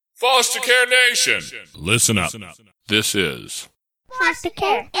Foster Care Nation, listen up. This is Foster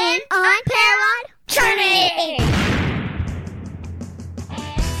Care and Unparalleled Journey.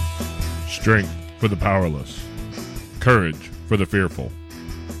 Strength for the powerless, courage for the fearful,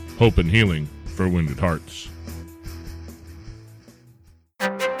 hope and healing for wounded hearts.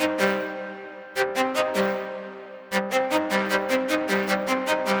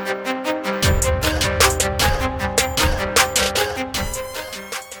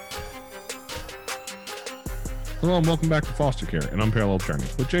 Hello and welcome back to Foster Care, an Unparalleled Journey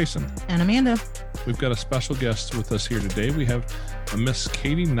with Jason and Amanda. We've got a special guest with us here today. We have a Miss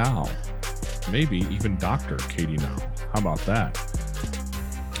Katie Nall, maybe even Dr. Katie Nall. How about that?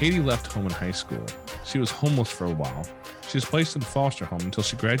 Katie left home in high school. She was homeless for a while. She was placed in a foster home until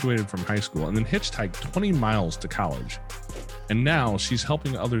she graduated from high school and then hitchhiked 20 miles to college. And now she's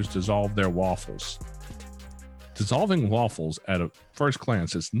helping others dissolve their waffles. Dissolving waffles at a first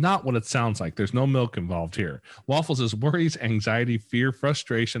glance is not what it sounds like. There's no milk involved here. Waffles is worries, anxiety, fear,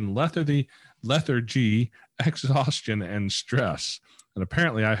 frustration, lethargy, exhaustion, and stress. And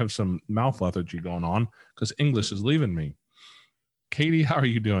apparently I have some mouth lethargy going on because English is leaving me. Katie, how are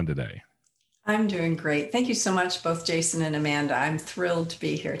you doing today? I'm doing great. Thank you so much, both Jason and Amanda. I'm thrilled to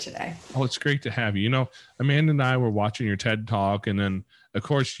be here today. Oh, it's great to have you. You know, Amanda and I were watching your TED Talk, and then of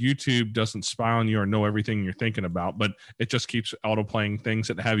course, YouTube doesn't spy on you or know everything you're thinking about, but it just keeps auto-playing things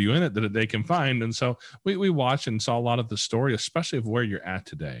that have you in it that they can find. And so we watched and saw a lot of the story, especially of where you're at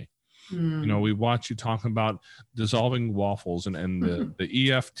today. You know, we watched you talking about dissolving waffles and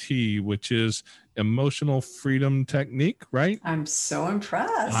the EFT, which is emotional freedom technique, right? I'm so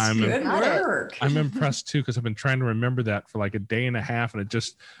impressed. Good work. I'm impressed too, because I've been trying to remember that for like a day and a half, and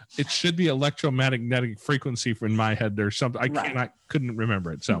it should be electromagnetic frequency in my head or something. I couldn't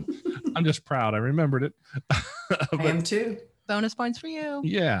remember it. So I'm just proud I remembered it. I am too. Bonus points for you.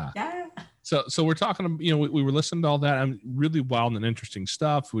 Yeah. So we're talking, we were listening to all that and really wild and interesting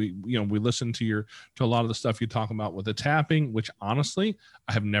stuff. We listened to a lot of the stuff you talk about with the tapping, which honestly,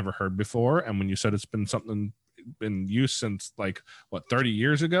 I have never heard before. And when you said it's been something in use since 30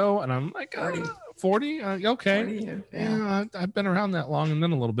 years ago. And I'm like, 40? Okay. 40, yeah. I've been around that long and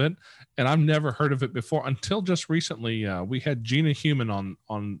then a little bit. And I've never heard of it before until just recently. We had Gina Human on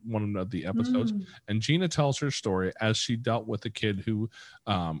one of the episodes, and Gina tells her story as she dealt with a kid who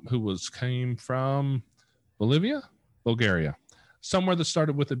came from Bulgaria, somewhere that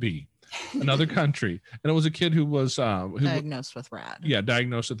started with a B. Another country, and it was a kid who was diagnosed with RAD. Yeah,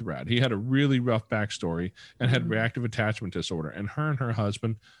 diagnosed with RAD. He had a really rough backstory and had reactive attachment disorder. And her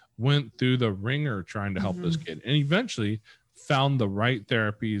husband went through the ringer trying to help this kid, and eventually found the right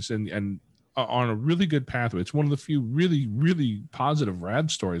therapies and on a really good pathway. It's one of the few really, really positive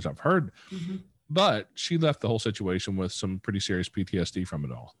RAD stories I've heard. But she left the whole situation with some pretty serious PTSD from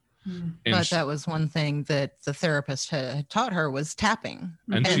it all. But that was one thing that the therapist had taught her was tapping,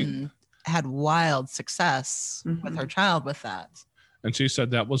 and she had wild success with her child with that. And she said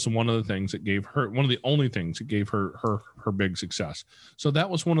that was one of the things that gave her, one of the only things that gave her big success. So that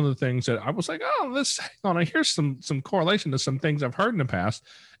was one of the things that I was like, hang on, I hear some correlation to some things I've heard in the past.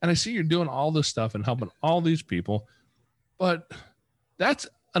 And I see you're doing all this stuff and helping all these people. But that's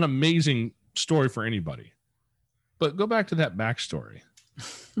an amazing story for anybody. But go back to that backstory.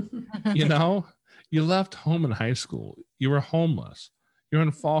 You left home in high school. You were homeless. You're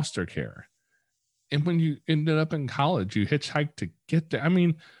in foster care. And when you ended up in college, you hitchhiked to get there. I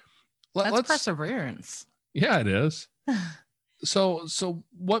mean, that's perseverance. Yeah, it is. So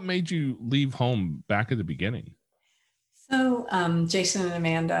what made you leave home back at the beginning? So, Jason and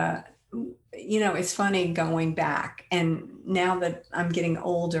Amanda, it's funny going back, and now that I'm getting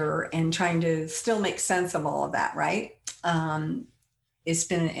older and trying to still make sense of all of that, right? It's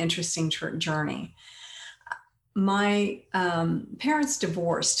been an interesting journey. My parents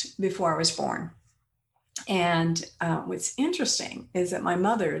divorced before I was born. And what's interesting is that my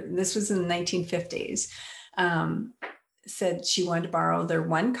mother, this was in the 1950s, said she wanted to borrow their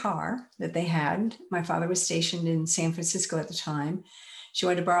one car that they had. My father was stationed in San Francisco at the time. She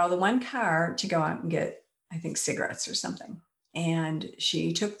wanted to borrow the one car to go out and get, I think, cigarettes or something. And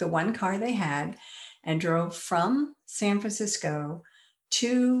she took the one car they had and drove from San Francisco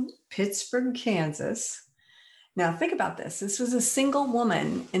to Pittsburgh, Kansas. Now, think about this. This was a single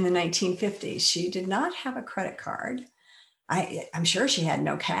woman in the 1950s. She did not have a credit card. I'm sure she had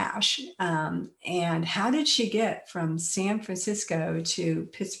no cash. And how did she get from San Francisco to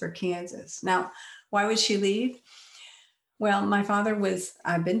Pittsburgh, Kansas? Now, why would she leave? Well, my father was,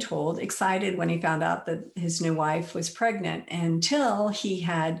 I've been told, excited when he found out that his new wife was pregnant, until he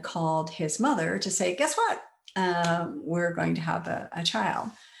had called his mother to say, guess what? We're going to have a child.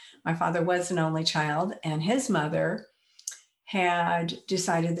 My father was an only child, and his mother had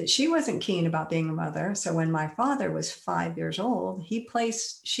decided that she wasn't keen about being a mother. So when my father was 5 years old,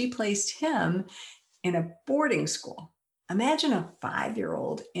 she placed him in a boarding school. Imagine a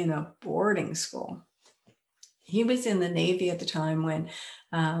 5-year-old in a boarding school. He was in the Navy at the time when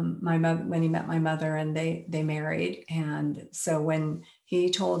when he met my mother, and they married. And so when he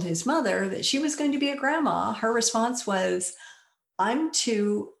told his mother that she was going to be a grandma, her response was, "I'm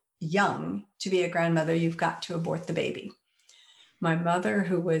too young to be a grandmother. You've got to abort the baby." My mother,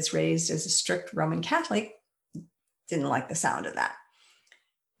 who was raised as a strict Roman Catholic, didn't like the sound of that,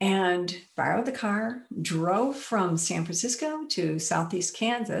 and borrowed the car, drove from San Francisco to Southeast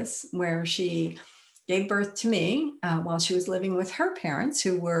Kansas, where she gave birth to me while she was living with her parents,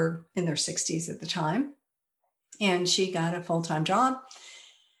 who were in their 60s at the time. And she got a full-time job.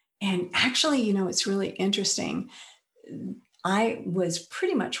 And actually, it's really interesting. I was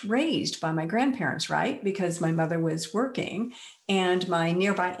pretty much raised by my grandparents, right? Because my mother was working, and my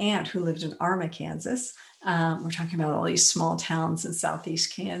nearby aunt, who lived in Arma, Kansas. We're talking about all these small towns in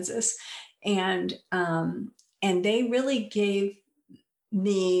Southeast Kansas. And they really gave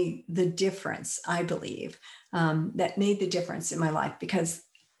me the difference, I believe, that made the difference in my life. Because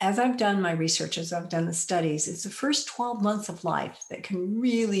as I've done my research, as I've done the studies, it's the first 12 months of life that can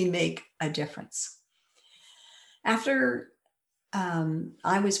really make a difference. After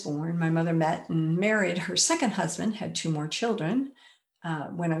I was born, my mother met and married her second husband, had 2 more children.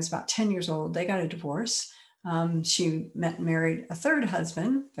 When I was about 10 years old, they got a divorce. She met and married a third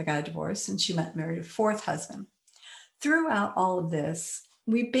husband, they got a divorce, and she met and married a fourth husband. Throughout all of this,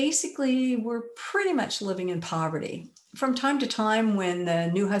 we basically were pretty much living in poverty. From time to time, when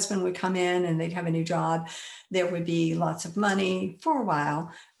the new husband would come in and they'd have a new job, there would be lots of money for a while,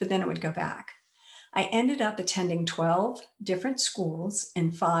 but then it would go back. I ended up attending 12 different schools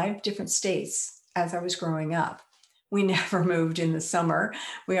in 5 different states as I was growing up. We never moved in the summer.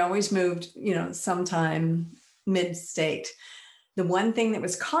 We always moved, sometime mid-state. The one thing that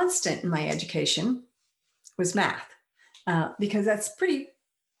was constant in my education was math. Because that's pretty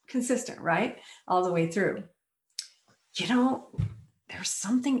consistent, right? All the way through. There's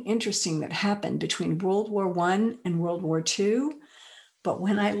something interesting that happened between World War I and World War II. But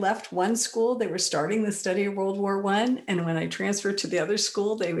when I left one school, they were starting the study of World War I. And when I transferred to the other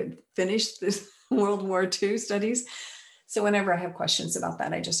school, they would finish the World War II studies. So whenever I have questions about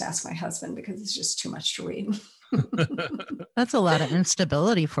that, I just ask my husband, because it's just too much to read. That's a lot of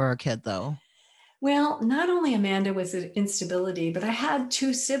instability for a kid, though. Well, not only, Amanda, was it instability, but I had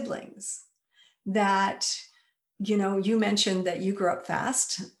 2 siblings that, you mentioned that you grew up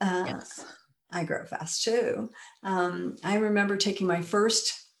fast. Yes. I grew up fast too. I remember taking my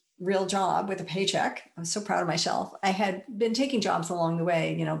first real job with a paycheck. I was so proud of myself. I had been taking jobs along the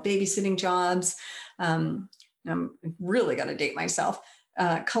way, babysitting jobs. I'm really going to date myself,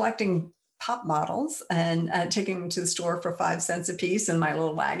 collecting pop models and taking them to the store for 5 cents a piece in my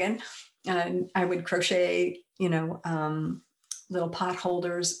little wagon. And I would crochet, little pot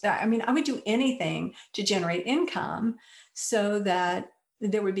holders. I would do anything to generate income so that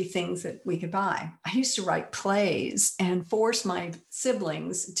there would be things that we could buy. I used to write plays and force my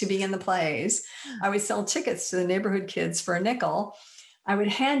siblings to be in the plays. I would sell tickets to the neighborhood kids for a nickel. I would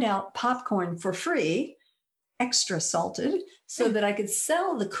hand out popcorn for free, extra salted, so that I could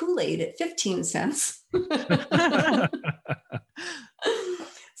sell the Kool-Aid at 15 cents.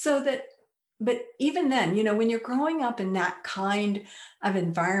 But even then, when you're growing up in that kind of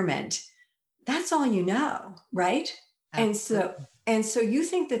environment, that's all you know, right? Absolutely. And so you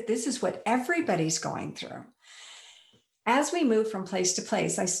think that this is what everybody's going through. As we moved from place to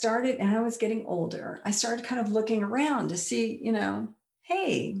place, I started, and I was getting older, I started kind of looking around to see,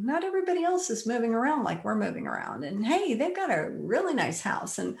 hey, not everybody else is moving around like we're moving around. And hey, they've got a really nice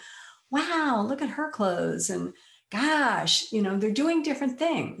house. And wow, look at her clothes. And gosh, they're doing different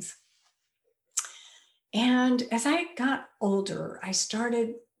things. And as I got older, I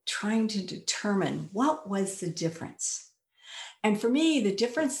started trying to determine what was the difference. And for me, the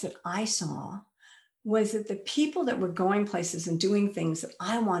difference that I saw was that the people that were going places and doing things that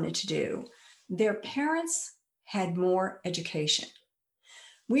I wanted to do, their parents had more education.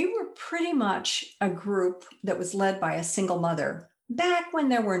 We were pretty much a group that was led by a single mother back when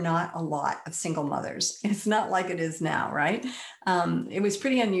there were not a lot of single mothers. It's not like it is now, right? It was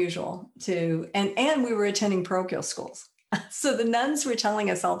pretty unusual and we were attending parochial schools. So the nuns were telling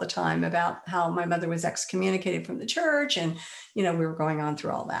us all the time about how my mother was excommunicated from the church, and, we were going on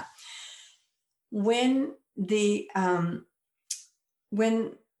through all that. When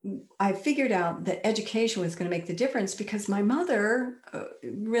I figured out that education was going to make the difference because my mother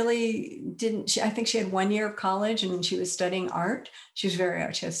really didn't. I think she had 1 year of college and she was studying art. She was very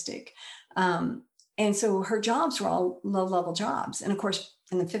artistic. And so her jobs were all low-level jobs. And of course,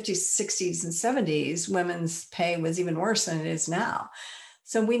 in the 50s, 60s, and 70s, women's pay was even worse than it is now.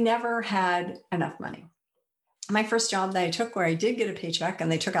 So we never had enough money. My first job that I took where I did get a paycheck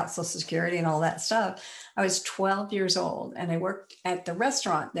and they took out Social Security and all that stuff, I was 12 years old and I worked at the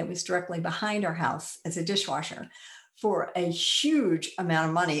restaurant that was directly behind our house as a dishwasher for a huge amount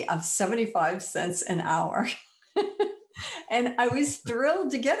of money of 75 cents an hour. And I was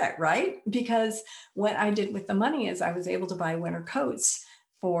thrilled to get it, right? Because what I did with the money is I was able to buy winter coats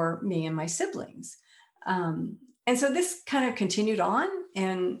for me and my siblings. And so this kind of continued on,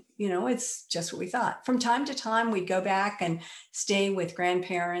 and, you know, it's just what we thought. From time to time, we'd go back and stay with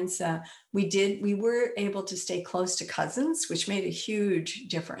grandparents. We were able to stay close to cousins, which made a huge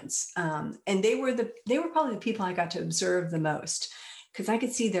difference. And they were probably the people I got to observe the most because I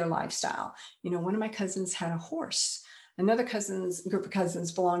could see their lifestyle. You know, one of my cousins had a horse. Another group of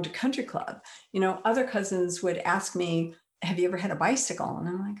cousins belonged to country club. You know, other cousins would ask me, have you ever had a bicycle? And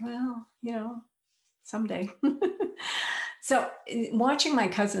I'm like, well, you know, someday. So watching my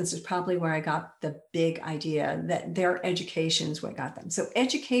cousins is probably where I got the big idea that their education is what got them. So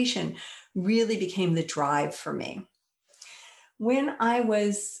education really became the drive for me. When I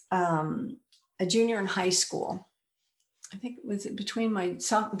was a junior in high school, I think it was between my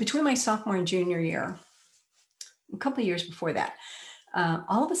sophomore and junior year, a couple of years before that,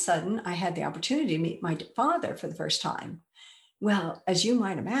 all of a sudden I had the opportunity to meet my father for the first time. Well, as you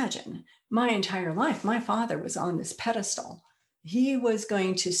might imagine, my entire life, my father was on this pedestal. He was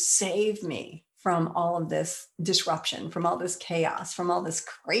going to save me from all of this disruption, from all this chaos, from all this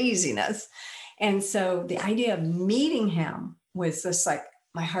craziness. And so the idea of meeting him was just like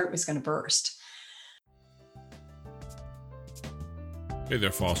my heart was going to burst. Hey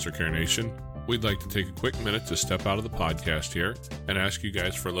there, Foster Care Nation. We'd like to take a quick minute to step out of the podcast here and ask you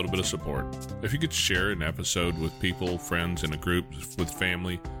guys for a little bit of support. If you could share an episode with people, friends, in a group, with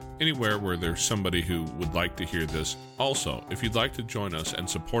family, anywhere where there's somebody who would like to hear this. Also, if you'd like to join us and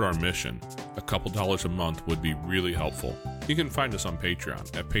support our mission, a couple dollars a month would be really helpful. You can find us on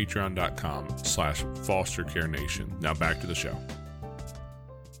Patreon at patreon.com/fostercarenation. Now back to the show.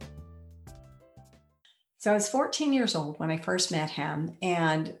 So I was 14 years old when I first met him,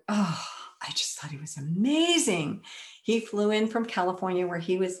 and I just thought he was amazing. He flew in from California where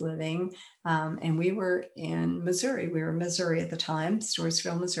he was living, and we were in Missouri. We were in Missouri at the time,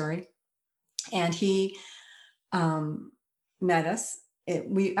 Stewartsville, Missouri. And he met us.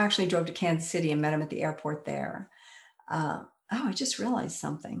 We actually drove to Kansas City and met him at the airport there. I just realized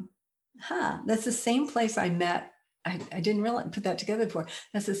something. That's the same place I met. I didn't really put that together before.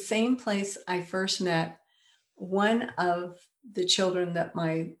 That's the same place I first met one of the children that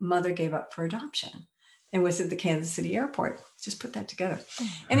my mother gave up for adoption, and was at the Kansas City airport. Just put that together.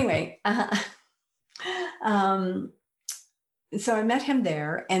 Anyway, so I met him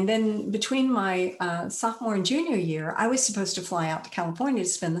there. And then between my sophomore and junior year, I was supposed to fly out to California to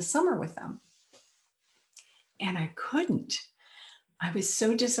spend the summer with them. And I couldn't. I was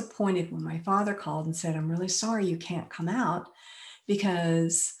so disappointed when my father called and said, I'm really sorry you can't come out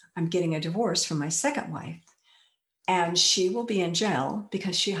because I'm getting a divorce from my second wife. And she will be in jail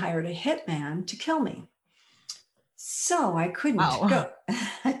because she hired a hitman to kill me. So I couldn't go.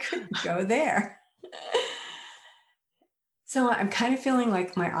 I couldn't go there. So I'm kind of feeling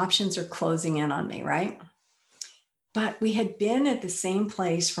like my options are closing in on me, right? But we had been at the same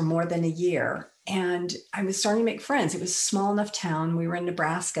place for more than a year, and I was starting to make friends. It was a small enough town. We were in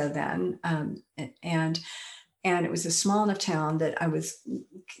Nebraska then, and it was a small enough town that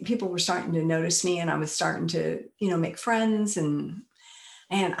people were starting to notice me, and I was starting to, make friends. And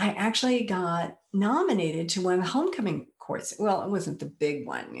I actually got nominated to one of the homecoming courts. Well, it wasn't the big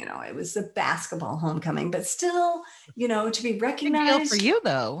one, it was the basketball homecoming, but still, to be recognized. Big deal for you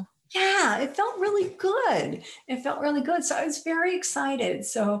though. Yeah, it felt really good. So I was very excited.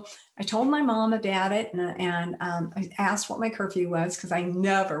 So I told my mom about it, and I asked what my curfew was because I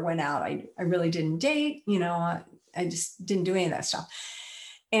never went out. I really didn't date, I just didn't do any of that stuff.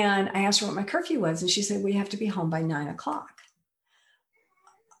 And I asked her what my curfew was, and she said, we have to be home by 9:00.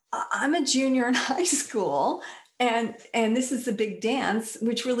 I'm a junior in high school, and this is the big dance,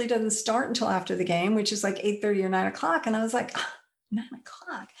 which really doesn't start until after the game, which is like 8:30 or 9:00. And I was like,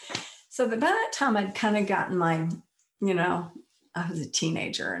 9:00. So by that time I'd kind of gotten my, I was a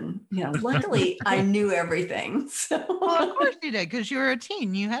teenager, and luckily I knew everything. So well, of course you did, because you were a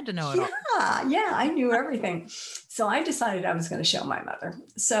teen. You had to know it all. Yeah, I knew everything. So I decided I was going to show my mother.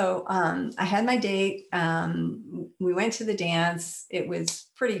 So I had my date. We went to the dance. It was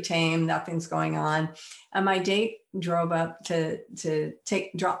pretty tame. Nothing's going on. And my date drove up to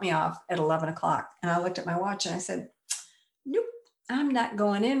drop me off at 11 o'clock. And I looked at my watch and I said, nope, I'm not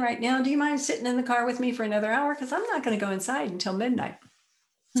going in right now. Do you mind sitting in the car with me for another hour? Because I'm not going to go inside until midnight.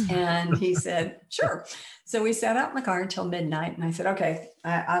 And he said, sure. So we sat out in the car until midnight. And I said, okay,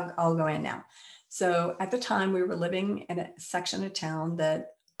 I'll go in now. So at the time we were living in a section of town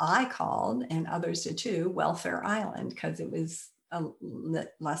that I called, and others did too, Welfare Island, because it was a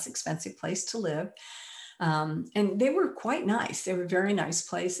less expensive place to live. And they were quite nice. They were very nice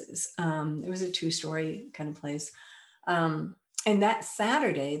places. It was a 2-story kind of place. And that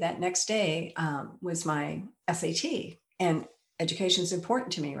Saturday, that next day, was my SAT. And education is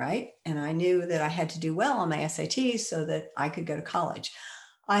important to me, right? And I knew that I had to do well on my SAT so that I could go to college.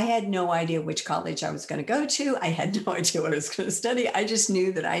 I had no idea which college I was going to go to. I had no idea what I was going to study. I just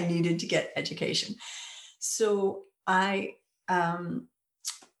knew that I needed to get education. So I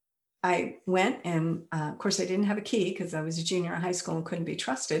went, and of course I didn't have a key because I was a junior in high school and couldn't be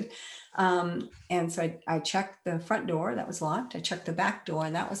trusted. And so I checked the front door, that was locked. I checked the back door,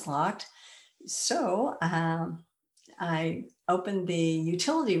 and that was locked. So I opened the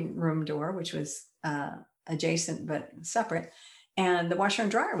utility room door, which was adjacent but separate, and the washer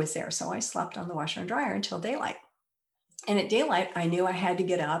and dryer was there. So I slept on the washer and dryer until daylight. And at daylight, I knew I had to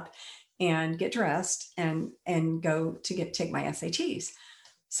get up and get dressed and go to take my SATs.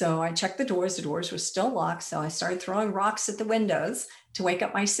 So I checked the doors were still locked. So I started throwing rocks at the windows to wake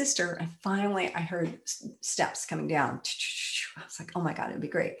up my sister. And finally I heard steps coming down. I was like, oh my God, it'd be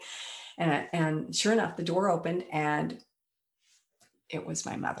great. And sure enough, the door opened and it was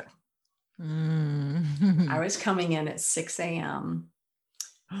my mother. I was coming in at 6 a.m.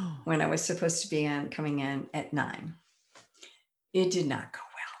 when I was supposed to be coming in at 9. It did not go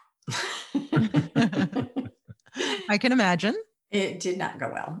well. I can imagine. It did not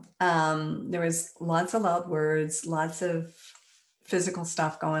go well. There was lots of loud words, lots of physical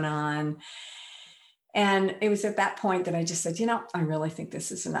stuff going on. And it was at that point that I just said, I really think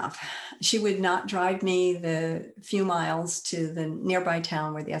this is enough. She would not drive me the few miles to the nearby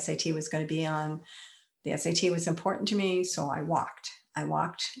town where the SAT was going to be on. The SAT was important to me, so I walked. I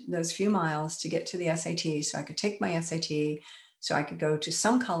walked those few miles to get to the SAT so I could take my SAT, so I could go to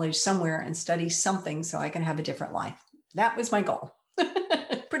some college somewhere and study something so I can have a different life. That was my goal.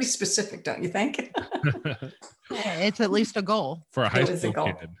 Pretty specific, don't you think? It's at least a goal. For a high school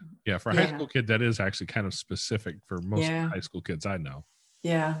kid. Yeah, for a high school kid, that is actually kind of specific for most high school kids I know.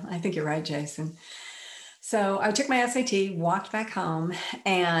 Yeah, I think you're right, Jason. So I took my SAT, walked back home.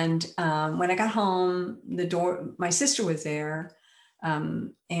 And when I got home, my sister was there,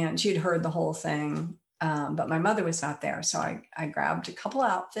 and she had heard the whole thing, but my mother was not there. So I grabbed a couple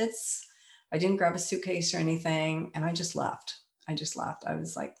outfits. I didn't grab a suitcase or anything, and I just left. I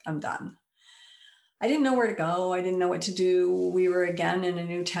was like, I'm done. I didn't know where to go. I didn't know what to do. We were again in a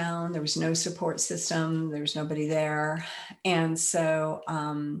new town. There was no support system. There was nobody there. And so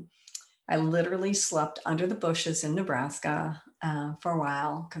I literally slept under the bushes in Nebraska for a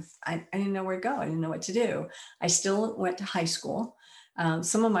while because I didn't know where to go. I didn't know what to do. I still went to high school.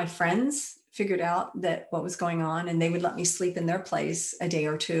 Some of my friends figured out that what was going on, and they would let me sleep in their place a day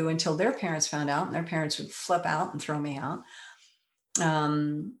or two until their parents found out, and their parents would flip out and throw me out.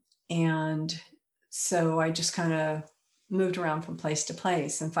 And so I just kind of moved around from place to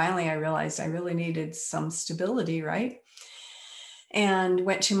place. And finally I realized I really needed some stability, right? And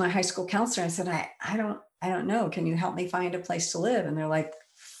went to my high school counselor and said, I don't know. Can you help me find a place to live? And they're like,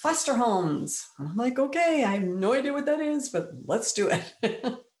 foster homes. I'm like, okay, I have no idea what that is, but let's do it.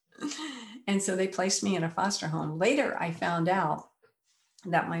 And so they placed me in a foster home. Later, I found out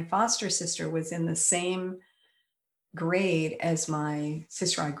that my foster sister was in the same grade as my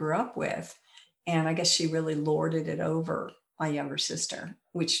sister I grew up with. And I guess she really lorded it over my younger sister,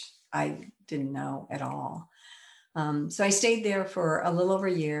 which I didn't know at all. So I stayed there for a little over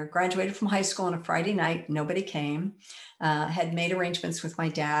a year, graduated from high school on a Friday night. Nobody came. Had made arrangements with my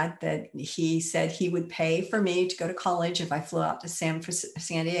dad that he said he would pay for me to go to college if I flew out to San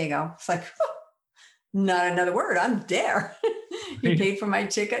Diego. It's like, oh, not another word. I'm there. He paid for my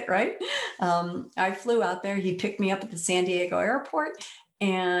ticket, right? I flew out there. He picked me up at the San Diego airport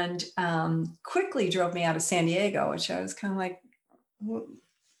and quickly drove me out of San Diego, which I was kind of like, well,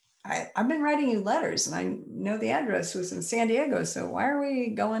 I've been writing you letters and I know the address was in San Diego. So why are we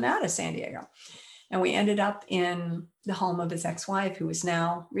going out of San Diego? And we ended up in the home of his ex-wife, who was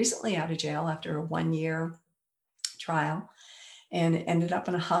now recently out of jail after a 1-year trial, and it ended up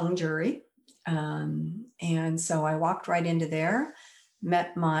in a hung jury. And so I walked right into there,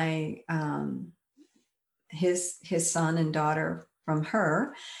 met my his son and daughter from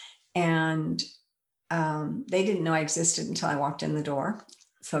her, and they didn't know I existed until I walked in the door.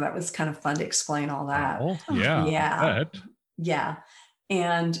 So that was kind of fun to explain all that. Oh, yeah. Yeah. Yeah.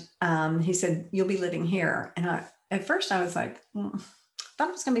 And he said, "You'll be living here." And at first I was like, I thought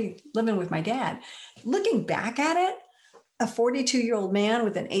I was going to be living with my dad. Looking back at it, a 42-year-old man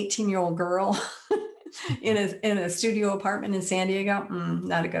with an 18-year-old girl in a studio apartment in San Diego,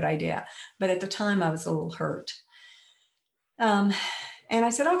 not a good idea. But at the time I was a little hurt. And I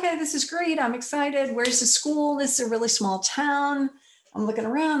said, "Okay, this is great. I'm excited. Where's the school? This is a really small town." I'm looking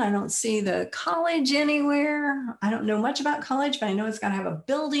around. I don't see the college anywhere. I don't know much about college, but I know it's got to have a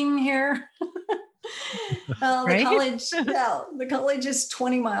building here. Right? The college is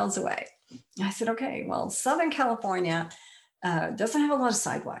 20 miles away. I said, "Okay, well, Southern California doesn't have a lot of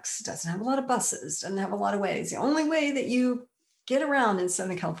sidewalks, doesn't have a lot of buses, doesn't have a lot of ways. The only way that you get around in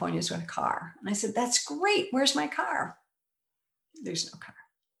Southern California is with a car." And I said, "That's great. Where's my car?" There's no car.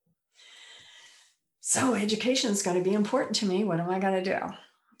 So education is going to be important to me. What am I going to do?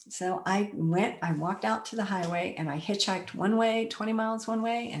 So I walked out to the highway and I hitchhiked one way, 20 miles one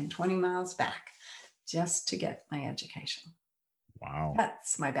way and 20 miles back just to get my education. Wow.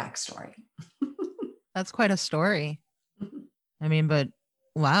 That's my backstory. That's quite a story. I mean, but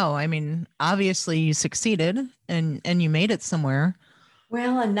wow. I mean, obviously you succeeded and you made it somewhere.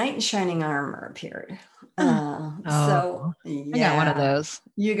 Well, a knight in shining armor appeared. So yeah, I got one of those.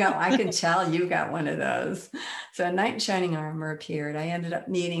 I can tell you got one of those. So a knight in shining armor appeared. I ended up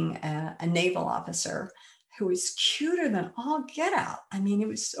meeting a naval officer who was cuter than all get out. I mean, he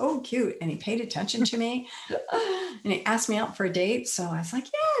was so cute, and he paid attention to me and he asked me out for a date. So I was like,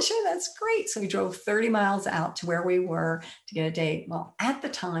 "Yeah, sure. That's great." So we drove 30 miles out to where we were to get a date. Well, at the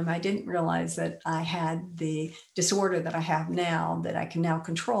time I didn't realize that I had the disorder that I have now that I can now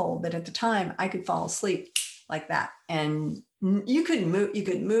control. But at the time I could fall asleep like that. And you couldn't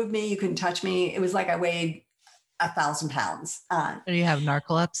move me. You couldn't touch me. It was like I weighed 1,000 pounds. Do you have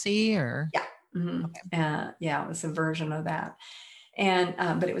narcolepsy or? Yeah. Mm-hmm. Okay. Yeah, it was a version of that. And,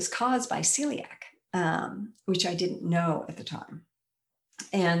 but it was caused by celiac, which I didn't know at the time.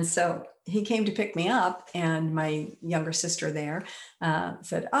 And so he came to pick me up, and my younger sister there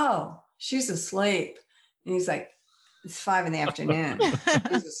said, "Oh, she's asleep." And he's like, "It's 5 p.m.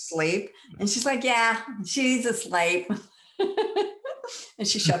 She's asleep." And she's like, "Yeah, she's asleep." And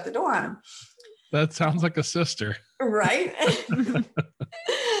she shut the door on him. That sounds like a sister. Right.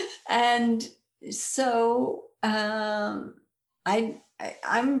 And so I'm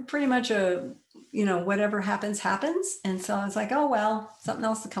pretty much whatever happens. And so I was like, "Oh, well, something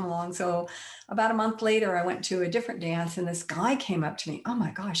else to come along." So about a month later, I went to a different dance, and this guy came up to me. Oh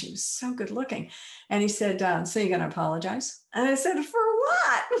my gosh, he was so good looking. And he said, "So you're going to apologize?" And I said, "For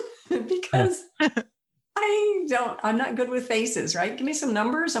what?" Because I'm not good with faces, right? Give me some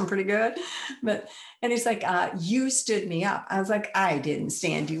numbers. I'm pretty good. And he's like, "You stood me up." I was like, "I didn't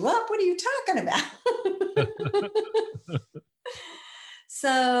stand you up. What are you talking about?"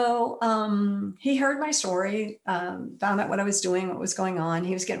 So he heard my story, found out what I was doing, what was going on.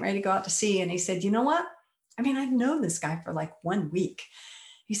 He was getting ready to go out to sea. And he said, "You know what? I mean, I've known this guy for like 1 week."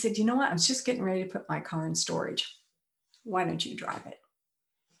 He said, "You know what? I was just getting ready to put my car in storage. Why don't you drive it?"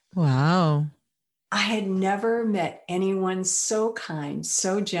 Wow. I had never met anyone so kind,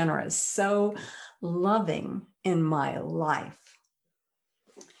 so generous, so loving in my life.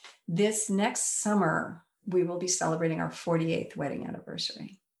 This next summer, we will be celebrating our 48th wedding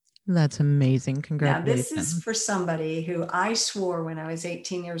anniversary. That's amazing. Congratulations. Now, this is for somebody who I swore when I was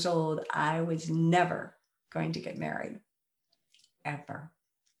 18 years old, I was never going to get married, ever.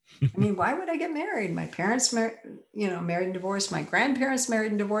 I mean, why would I get married? My parents married and divorced. My grandparents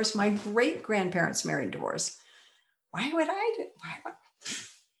married and divorced. My great-grandparents married and divorced. Why would I do?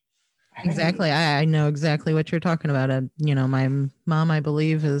 Exactly. I know exactly what you're talking about. My mom, I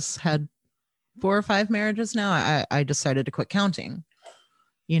believe, has had 4 or 5 marriages now. I decided to quit counting,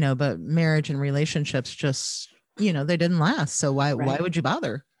 but marriage and relationships just, they didn't last. So why would you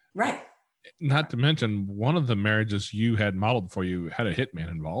bother? Right. Not to mention, one of the marriages you had modeled for you had a hitman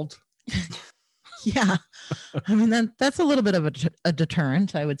involved. Yeah. I mean, that's a little bit of a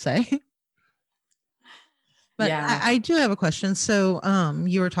deterrent, I would say. But Yeah. I do have a question. So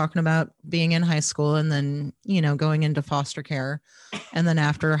you were talking about being in high school and then, going into foster care. And then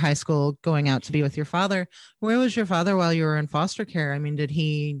after high school, going out to be with your father. Where was your father while you were in foster care? I mean, did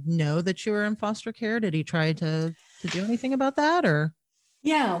he know that you were in foster care? Did he try to do anything about that or?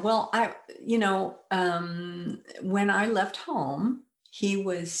 Yeah, well, when I left home, he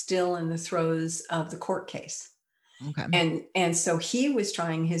was still in the throes of the court case. Okay. And so he was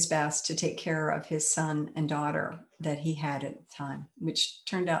trying his best to take care of his son and daughter that he had at the time, which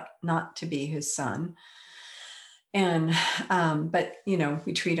turned out not to be his son. And, but,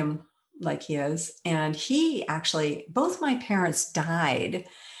 we treat him like he is. And he actually, both my parents died,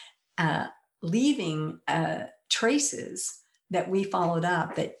 leaving traces that we followed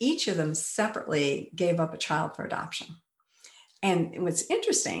up, that each of them separately gave up a child for adoption. And what's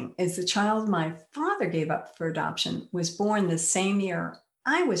interesting is the child my father gave up for adoption was born the same year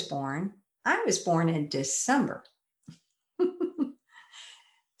I was born. I was born in December.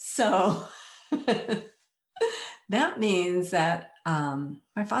 So that means that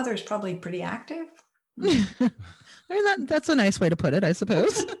my father is probably pretty active. I mean, that's a nice way to put it, I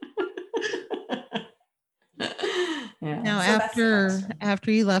suppose. Yeah. Now, So after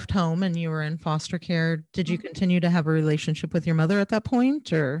you left home and you were in foster care, did you continue to have a relationship with your mother at that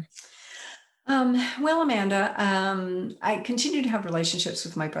point, or? Well, Amanda, I continued to have relationships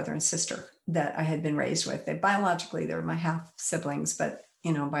with my brother and sister that I had been raised with. Biologically, they're my half siblings, but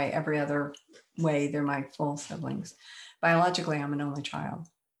by every other way, they're my full siblings. Biologically, I'm an only child.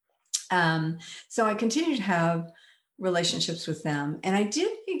 So I continued to have relationships with them, and I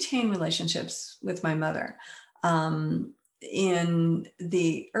did maintain relationships with my mother. In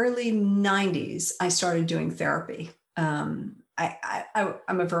the early 90s, I started doing therapy. I'm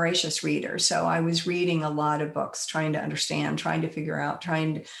a voracious reader, so I was reading a lot of books, trying to understand, trying to figure out,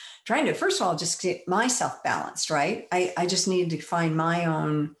 trying to first of all just get myself balanced, right? I just needed to find my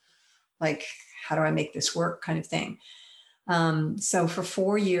own, like, how do I make this work kind of thing. So for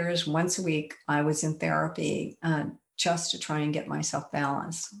 4 years, once a week, I was in therapy just to try and get myself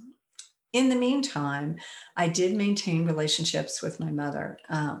balanced. In the meantime, I did maintain relationships with my mother.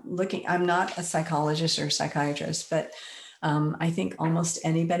 I'm not a psychologist or psychiatrist, but I think almost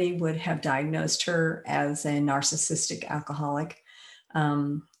anybody would have diagnosed her as a narcissistic alcoholic.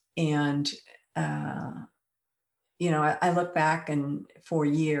 I look back, and for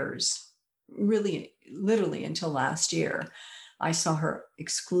years, really, literally until last year, I saw her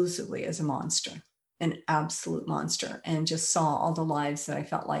exclusively as a monster, an absolute monster, and just saw all the lives that I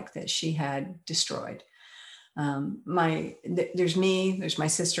felt like that she had destroyed. There's me, there's my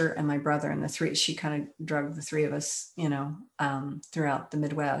sister and my brother, and she kind of drugged the three of us, throughout the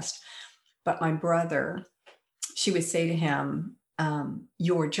Midwest. But my brother, she would say to him,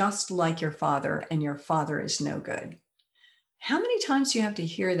 you're just like your father, and your father is no good. How many times do you have to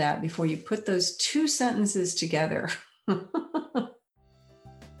hear that before you put those two sentences together?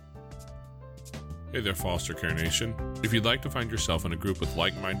 Hey there, Foster Care Nation. If you'd like to find yourself in a group with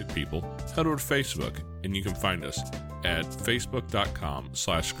like-minded people, head over to Facebook, and you can find us at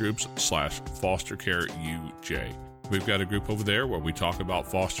facebook.com/groups/fostercareuj. We've got a group over there where we talk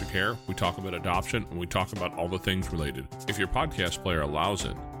about foster care, we talk about adoption, and we talk about all the things related. If your podcast player allows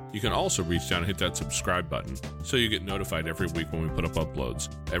it, you can also reach down and hit that subscribe button so you get notified every week when we put up uploads.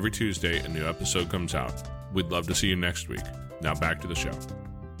 Every Tuesday, a new episode comes out. We'd love to see you next week. Now back to the show.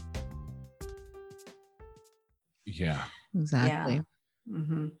 Yeah. Exactly. Yeah.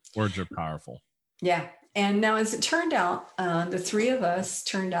 Mm-hmm. Words are powerful. Yeah. And now, as it turned out, the three of us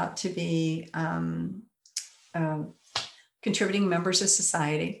turned out to be contributing members of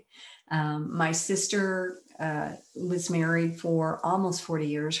society. My sister was married for almost 40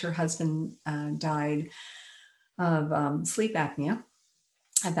 years. Her husband died of sleep apnea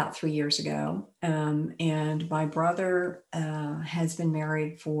about 3 years ago. And my brother has been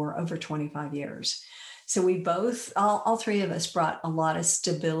married for over 25 years. So we both, all three of us, brought a lot of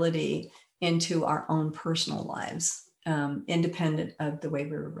stability into our own personal lives, independent of the way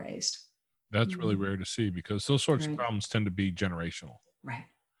we were raised. That's really rare to see, because those sorts of problems tend to be generational. Right.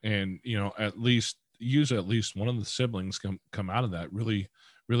 And, usually at least one of the siblings come out of that, really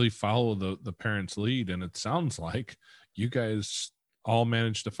follow the parents' lead. And it sounds like you guys all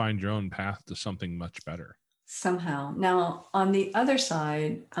managed to find your own path to something much better. Somehow. Now, on the other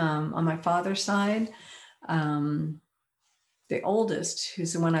side, on my father's side, the oldest,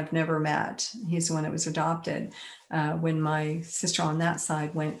 who's the one I've never met, he's the one that was adopted. When my sister on that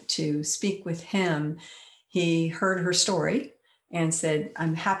side went to speak with him, he heard her story and said,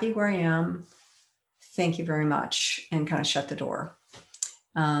 "I'm happy where I am. Thank you very much," and kind of shut the door.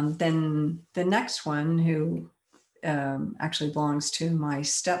 Then the next one, who actually belongs to my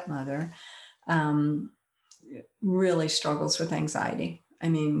stepmother, really struggles with anxiety. I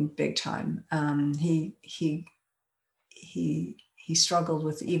mean, big time. He struggled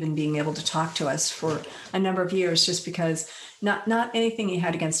with even being able to talk to us for a number of years, just because not anything he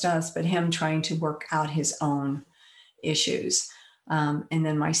had against us, but him trying to work out his own issues. And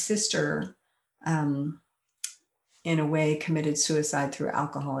then my sister, in a way, committed suicide through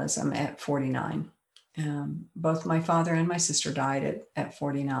alcoholism at 49. Both my father and my sister died at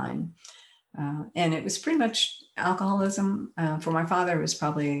 49. And it was pretty much alcoholism. For my father, it was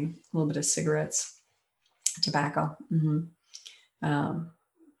probably a little bit of cigarettes, tobacco.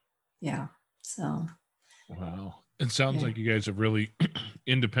 Yeah. So. Wow. It sounds like you guys have really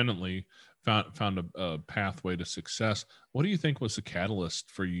independently found a pathway to success. What do you think was the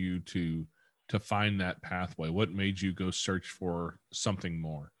catalyst for you to find that pathway? What made you go search for something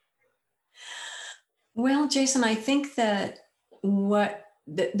more? Well, Jason, I think that what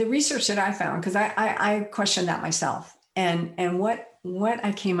the research that I found, because I questioned that myself, and what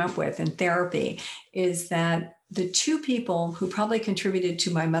I came up with in therapy is that the two people who probably contributed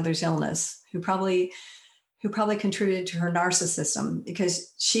to my mother's illness, who probably contributed to her narcissism,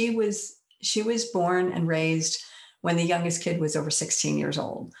 because she was born and raised when the youngest kid was over 16 years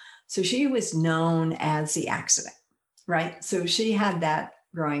old. So she was known as the accident, right? So she had that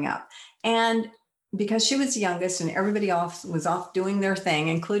growing up. And because she was the youngest and everybody was off doing their thing,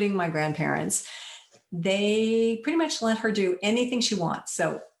 including my grandparents, they pretty much let her do anything she wants.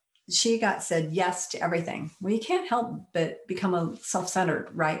 So she said yes to everything. Well, you can't help but become a self-centered,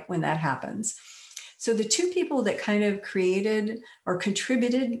 right, when that happens. So the two people that kind of created or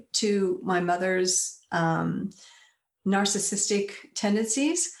contributed to my mother's narcissistic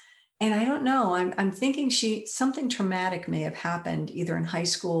tendencies, and I don't know, I'm thinking something traumatic may have happened either in high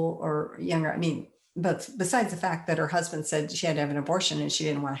school or younger. I mean, but besides the fact that her husband said she had to have an abortion and she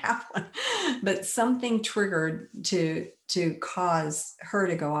didn't want to have one, but something triggered to cause her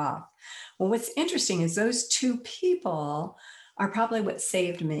to go off. Well, what's interesting is those two people are probably what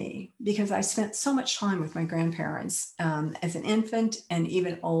saved me, because I spent so much time with my grandparents as an infant and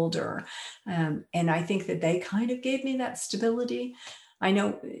even older. And I think that they kind of gave me that stability. I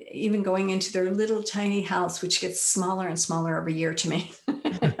know even going into their little tiny house, which gets smaller and smaller every year to me.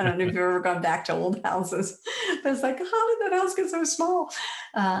 I don't know if you've ever gone back to old houses, but it's like, how did that house get so small?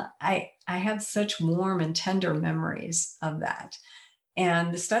 I have such warm and tender memories of that.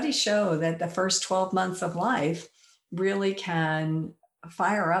 And the studies show that the first 12 months of life really can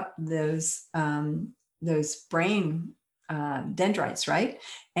fire up those brain dendrites, right?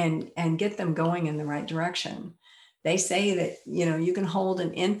 And get them going in the right direction. They say that, you can hold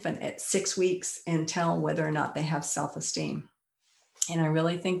an infant at 6 weeks and tell whether or not they have self-esteem. And I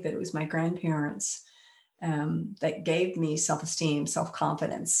really think that it was my grandparents that gave me self-esteem,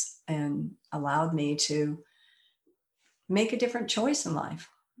 self-confidence, and allowed me to make a different choice in life.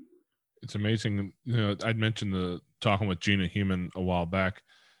 It's amazing. I'd mentioned talking with Gina Human a while back.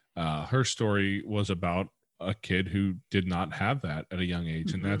 Her story was about a kid who did not have that at a young age.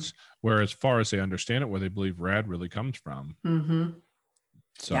 Mm-hmm. And that's where, as far as they understand it, where they believe RAD really comes from. Mm-hmm.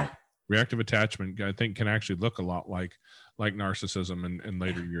 So reactive attachment, I think, can actually look a lot like narcissism in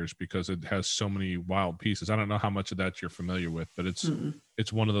later years, because it has so many wild pieces. I don't know how much of that you're familiar with, but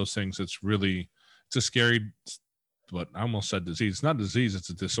it's one of those things that's really, it's a scary, but I almost said disease. It's not disease, it's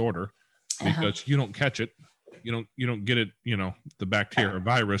a disorder, because you don't catch it. You don't get it, the bacteria or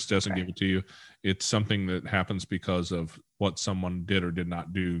virus doesn't give it to you. It's something that happens because of what someone did or did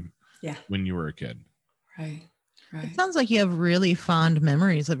not do when you were a kid. Right. It sounds like you have really fond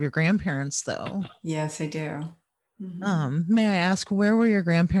memories of your grandparents, though. Yes, I do. Mm-hmm. May I ask, where were your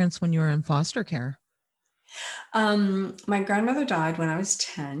grandparents when you were in foster care? My grandmother died when I was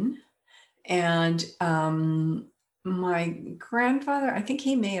 10. And my grandfather, I think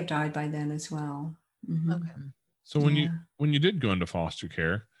he may have died by then as well. Mm-hmm. Okay. So when you did go into foster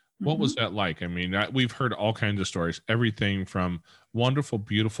care, what was that like? I mean, we've heard all kinds of stories, everything from wonderful,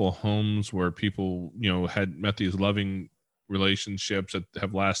 beautiful homes where people, had met these loving relationships that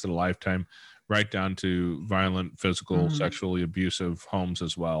have lasted a lifetime, right down to violent, physical, sexually abusive homes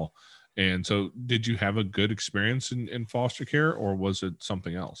as well. And so did you have a good experience in foster care, or was it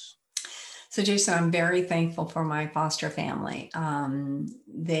something else? So Jason, I'm very thankful for my foster family.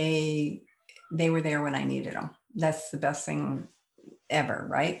 They were there when I needed them. That's the best thing ever,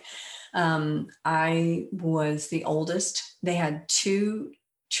 right? I was the oldest. They had 2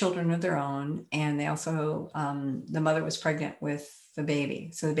 children of their own, and they also, the mother was pregnant with the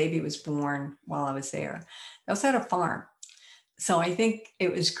baby. So the baby was born while I was there. They also had a farm. So I think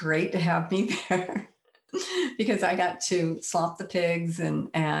it was great to have me there because I got to slop the pigs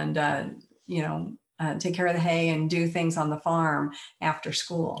and take care of the hay and do things on the farm after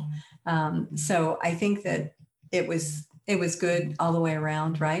school. So I think that it was good all the way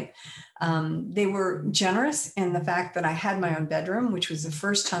around, right? They were generous in the fact that I had my own bedroom, which was the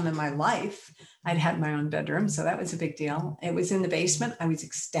first time in my life I'd had my own bedroom. So that was a big deal. It was in the basement. I was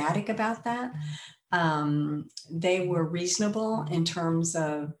ecstatic about that. They were reasonable in terms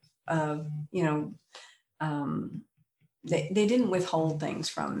of they didn't withhold things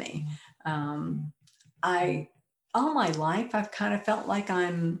from me. All my life, I've kind of felt like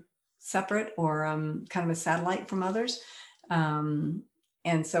I'm separate or kind of a satellite from others. And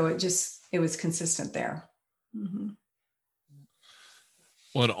so it was consistent there. Mm-hmm.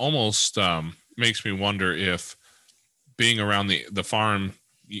 Well, it almost makes me wonder if being around the farm,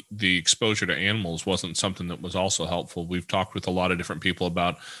 the exposure to animals wasn't something that was also helpful. We've talked with a lot of different people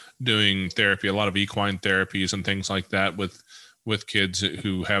about doing therapy, a lot of equine therapies and things like that with kids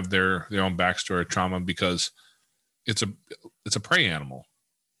who have their own backstory trauma, because it's a prey animal,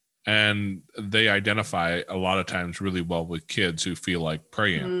 and they identify a lot of times really well with kids who feel like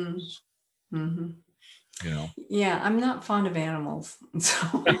prey animals. Mm-hmm. Yeah, I'm not fond of animals.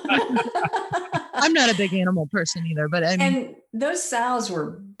 So I'm not a big animal person either, but I mean, and those sows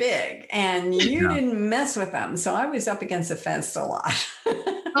were big and you didn't mess with them. So I was up against the fence a lot.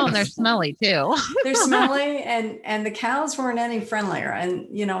 oh, and they're smelly too. They're smelly and the cows weren't any friendlier.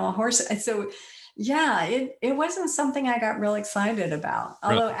 And, a horse. So yeah, it wasn't something I got real excited about.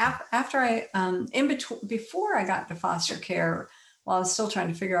 Although after I, before I got to foster care, while I was still trying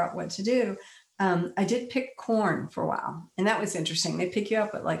to figure out what to do, I did pick corn for a while, and that was interesting. They pick you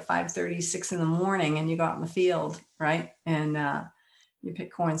up at like 5:30, 6 in the morning, and you go out in the field, right? And you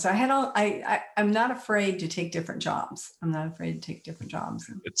pick corn. So I'm not afraid to take different jobs.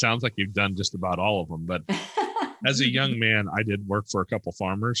 It sounds like you've done just about all of them, but as a young man, I did work for a couple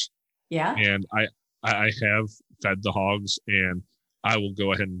farmers. Yeah. And I have fed the hogs, and I will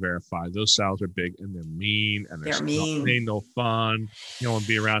go ahead and verify those sows are big and they're mean and they're mean. They ain't no fun, and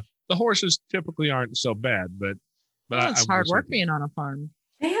be around. The horses typically aren't so bad, but it's hard work being on a farm.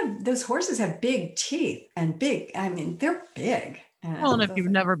 Those horses have big teeth and they're big. Well, and if you've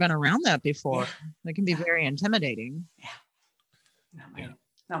never been around that before, they can be very intimidating. Yeah.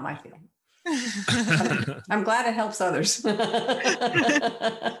 Not my feeling. I'm glad it helps others. Yeah,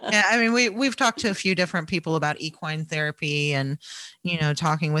 I mean, we've talked to a few different people about equine therapy and,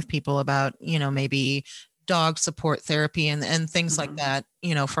 talking with people about, maybe dog support therapy and things like that.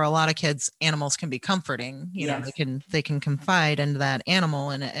 For a lot of kids, animals can be comforting. Yes. They can confide into that animal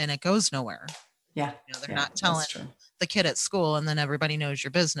and it goes nowhere. Yeah. They're not telling the kid at school, and then everybody knows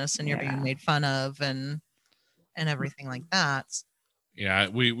your business and you're being made fun of and everything like that. Yeah,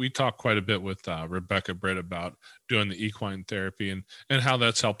 we talked quite a bit with Rebecca Britt about doing the equine therapy and how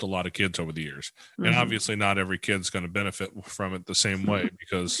that's helped a lot of kids over the years. Mm-hmm. And obviously not every kid's going to benefit from it the same way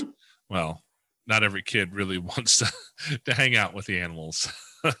because, well, not every kid really wants to hang out with the animals.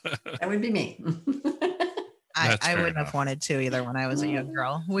 That would be me. I wouldn't have wanted to either when I was a young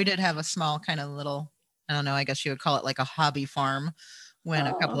girl. We did have a small kind of little, I don't know, I guess you would call it like a hobby farm when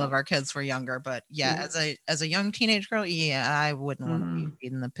a couple of our kids were younger. But as a young teenage girl, I wouldn't want to be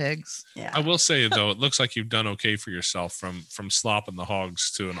feeding the pigs. Yeah. I will say though, it looks like you've done okay for yourself from slopping the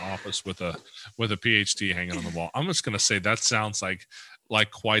hogs to an office with a PhD hanging on the wall. I'm just going to say that sounds like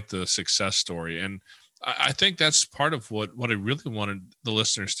quite the success story. And I think that's part of what I really wanted the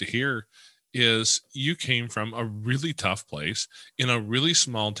listeners to hear is you came from a really tough place in a really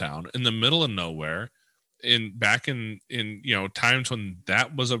small town in the middle of nowhere. Back in times when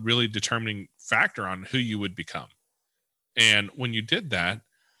that was a really determining factor on who you would become. And when you did that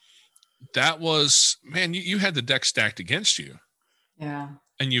was, man, you had the deck stacked against you. Yeah.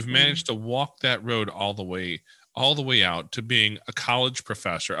 And you've managed to walk that road all the way out to being a college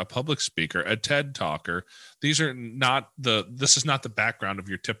professor, a public speaker, a TED talker. This is not the background of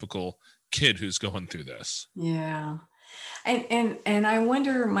your typical kid who's going through this. Yeah. And I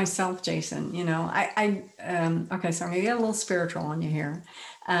wonder myself, Jason, okay, so I'm gonna get a little spiritual on you here.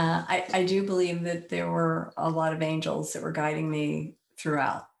 I do believe that there were a lot of angels that were guiding me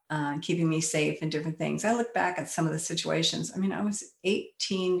throughout, keeping me safe and different things. I look back at some of the situations. I mean, I was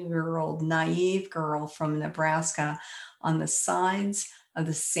 18-year-old naive girl from Nebraska on the sides of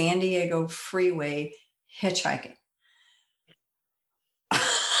the San Diego freeway hitchhiking.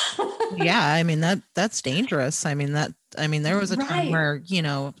 Yeah, I mean that's dangerous. I mean there was a time where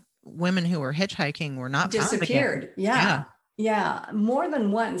women who were hitchhiking were not disappeared. Yeah. Yeah, more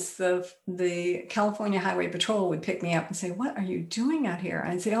than once, the California Highway Patrol would pick me up and say, "What are you doing out here?"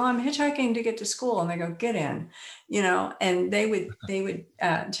 I'd say, "Oh, I'm hitchhiking to get to school." And they go, "Get in," and they would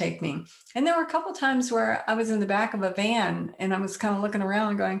take me. And there were a couple times where I was in the back of a van and I was kind of looking around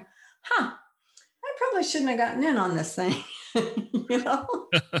and going, "Huh, I probably shouldn't have gotten in on this thing." you know?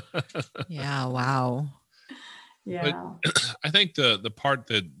 Yeah. Wow. Yeah. I think the part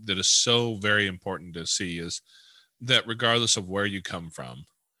that is so very important to see is that regardless of where you come from,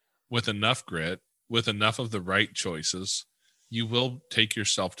 with enough grit, with enough of the right choices, you will take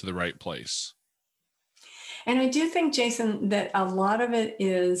yourself to the right place. And I do think, Jason, that a lot of it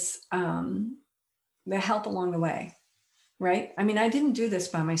is the help along the way, right? I mean, I didn't do this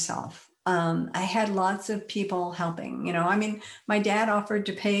by myself. I had lots of people helping. I mean, my dad offered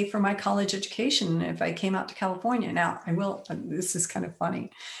to pay for my college education if I came out to California. Now, this is kind of funny.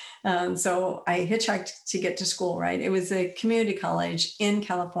 So I hitchhiked to get to school, right? It was a community college in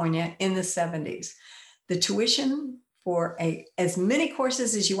California in the 70s. The tuition for as many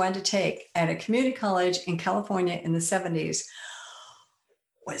courses as you wanted to take at a community college in California in the 70s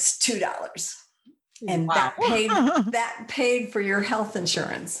was $2. And Wow. that paid for your health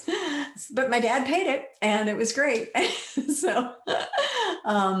insurance. But my dad paid it and it was great. So,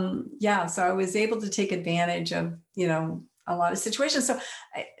 so I was able to take advantage of, a lot of situations. So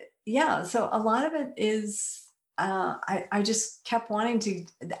so a lot of it is, I just kept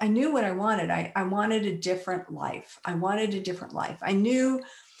I knew what I wanted. I wanted a different life. I knew.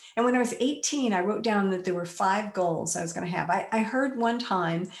 And when I was 18, I wrote down that there were 5 goals I was going to have. I heard one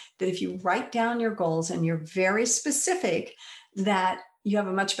time that if you write down your goals and you're very specific, that you have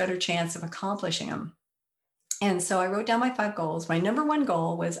a much better chance of accomplishing them. And so I wrote down my 5 goals. My number 1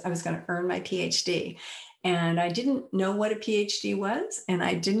 goal was I was going to earn my PhD. And I didn't know what a PhD was, and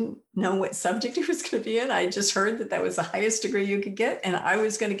I didn't know what subject it was going to be in. I just heard that was the highest degree you could get, and I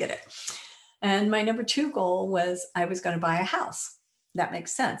was going to get it. And my number 2 goal was I was going to buy a house. That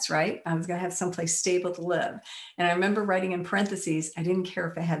makes sense, right? I was going to have someplace stable to live. And I remember writing in parentheses, I didn't care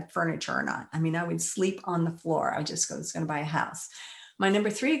if I had furniture or not. I mean, I would sleep on the floor. I was going to buy a house. My number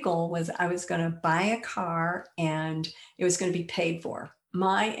 3 goal was I was going to buy a car and it was going to be paid for.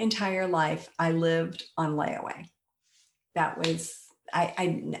 My entire life, I lived on layaway. That was,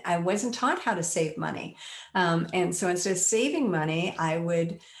 I wasn't taught how to save money. And so instead of saving money, I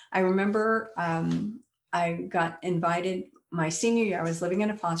remember I got invited. My senior year, I was living in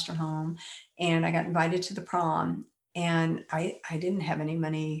a foster home and I got invited to the prom, and I didn't have any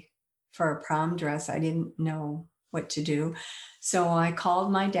money for a prom dress. I didn't know what to do. So I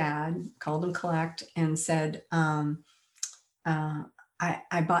called my dad, called him collect, and said,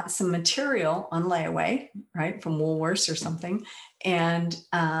 I bought some material on layaway, right, from Woolworths or something, and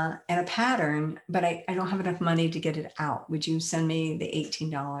a pattern, but I don't have enough money to get it out. Would you send me the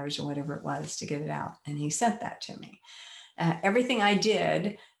 $18 or whatever it was to get it out? And he sent that to me. Everything I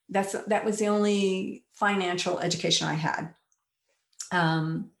did, that was the only financial education I had.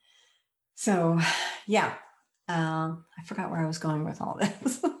 I forgot where I was going with all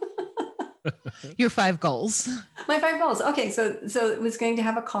this. Your 5 goals. My 5 goals. Okay, so it was going to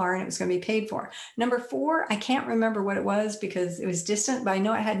have a car and it was going to be paid for. Number 4, I can't remember what it was because it was distant, but I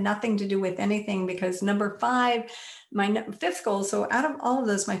know it had nothing to do with anything, because number 5, my 5th goal. So out of all of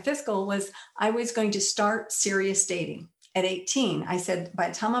those, my 5th goal was I was going to start serious dating. At 18, I said, by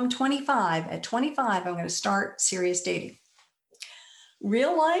the time I'm 25, at 25, I'm going to start serious dating.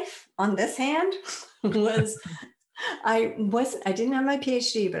 Real life on this hand was, I didn't have my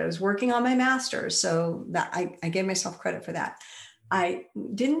PhD, but I was working on my master's. So that I gave myself credit for that. I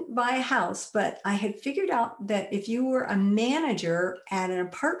didn't buy a house, but I had figured out that if you were a manager at an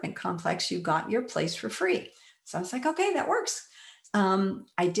apartment complex, you got your place for free. So I was like, okay, that works.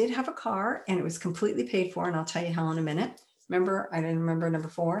 I did have a car and it was completely paid for, and I'll tell you how in a minute. Remember, I didn't remember number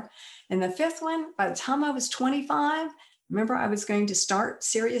 4. And the 5th one, by the time I was 25, remember I was going to start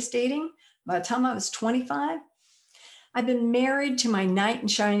serious dating. By the time I was 25, I've been married to my knight in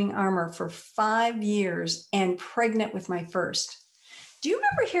shining armor for 5 years and pregnant with my first. Do you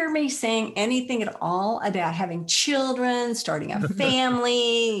ever hear me saying anything at all about having children, starting a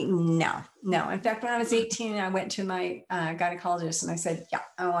family? No. In fact, when I was 18, I went to my gynecologist and I said, yeah,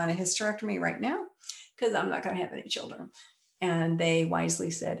 I want a hysterectomy right now because I'm not going to have any children. And they wisely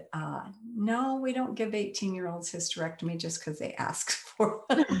said, no, we don't give 18-year-olds hysterectomy just because they ask for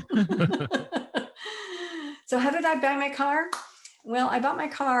it. So how did I buy my car? Well, I bought my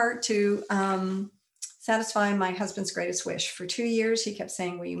car to satisfy my husband's greatest wish. For 2 years, he kept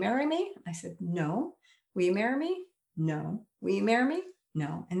saying, will you marry me? I said, no. Will you marry me? No. Will you marry me?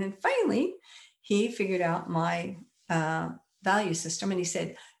 No. And then finally, he figured out my value system. And he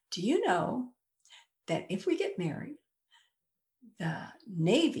said, do you know that if we get married, the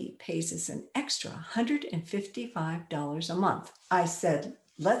Navy pays us an extra $155 a month? I said,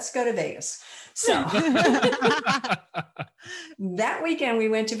 let's go to Vegas. So that weekend we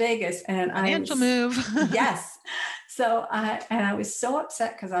went to Vegas, and Financial move. Yes. So I was so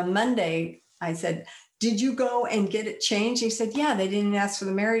upset because on Monday I said, did you go and get it changed? He said, yeah, they didn't ask for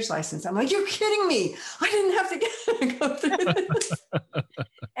the marriage license. I'm like, you're kidding me. I didn't have to go through this.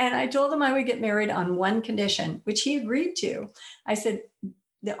 And I told him I would get married on one condition, which he agreed to. I said,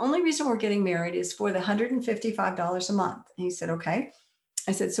 the only reason we're getting married is for the $155 a month. And he said, okay.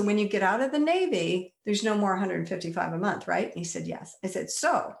 I said, so when you get out of the Navy, there's no more $155 a month, right? And he said, yes. I said,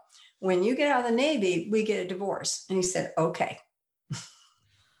 so when you get out of the Navy, we get a divorce. And he said, okay.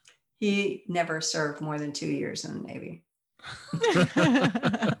 He never served more than 2 years in the Navy.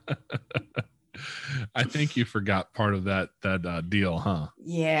 I think you forgot part of that deal, huh?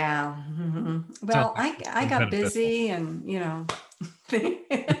 Yeah. Mm-hmm. Well, I got busy, and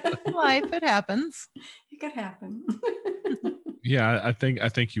Life, it happens. It could happen. Yeah, I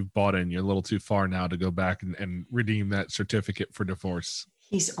think you've bought in. You're a little too far now to go back and redeem that certificate for divorce.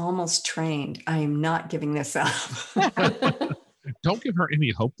 He's almost trained. I am not giving this up. Don't give her any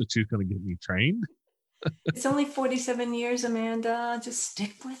hope that she's going to get me trained. It's only 47 years, Amanda. Just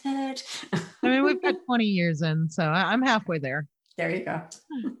stick with it. I mean, we've got 20 years in, so I'm halfway there. There you go.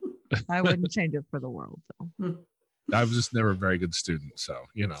 I wouldn't change it for the world. So. I was just never a very good student, so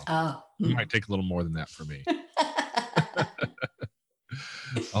Oh. It might take a little more than that for me.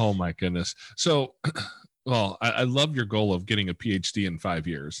 Oh my goodness. So, well, I love your goal of getting a PhD in 5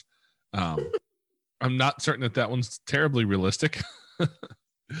 years. I'm not certain that one's terribly realistic.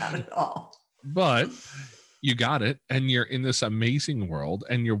 Not at all. But you got it, and you're in this amazing world,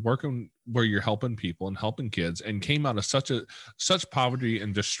 and you're working where you're helping people and helping kids, and came out of such poverty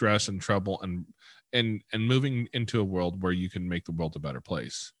and distress and trouble, and moving into a world where you can make the world a better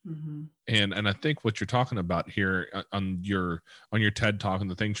place. Mm-hmm. And I think what you're talking about here on your TED Talk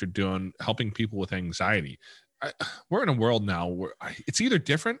and the things you're doing, helping people with anxiety. We're in a world now where it's either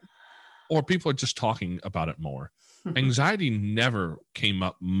different or people are just talking about it more. Anxiety never came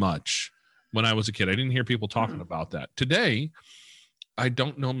up much when I was a kid. I didn't hear people talking about that. Today, I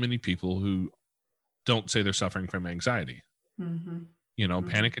don't know many people who don't say they're suffering from anxiety. Mm-hmm.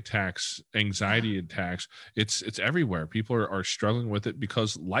 Panic attacks, anxiety attacks. It's everywhere. People are struggling with it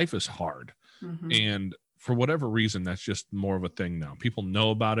because life is hard. Mm-hmm. And for whatever reason, that's just more of a thing now. People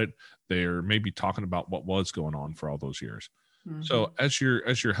know about it. They're maybe talking about what was going on for all those years. Mm-hmm. So as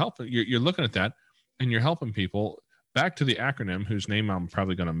you're helping, you're looking at that, and you're helping people. Back to the acronym, whose name I'm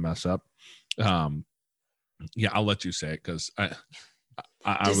probably going to mess up. Yeah, I'll let you say it because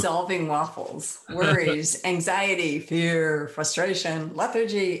I dissolving waffles, worries, anxiety, fear, frustration,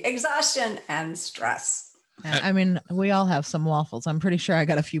 lethargy, exhaustion, and stress. I mean, we all have some waffles. I'm pretty sure I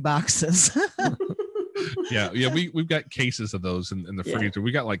got a few boxes. yeah. We've got cases of those in the freezer.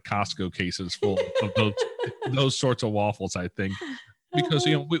 We got like Costco cases full of those sorts of waffles, I think. Because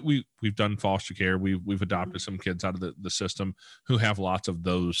we've done foster care, we've adopted some kids out of the system who have lots of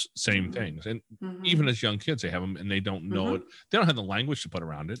those same things, and even as young kids they have them, and they don't know it. They don't have the language to put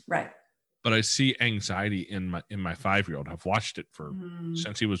around it. Right. But I see anxiety in my 5-year-old. I've watched it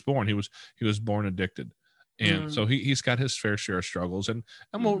since he was born. He was born addicted, and so he's got his fair share of struggles, and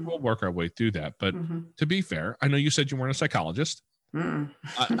we'll work our way through that. But to be fair, I know you said you weren't a psychologist.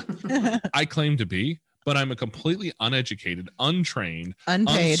 I claim to be. But I'm a completely uneducated, untrained,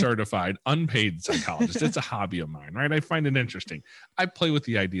 uncertified, unpaid psychologist. It's a hobby of mine, right? I find it interesting. I play with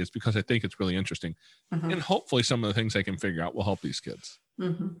the ideas because I think it's really interesting. And hopefully some of the things I can figure out will help these kids.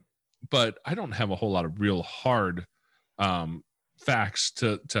 But I don't have a whole lot of real hard facts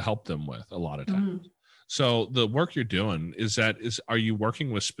to help them with a lot of times. So the work you're doing, are you working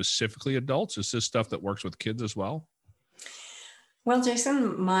with specifically adults? Is this stuff that works with kids as well? Well,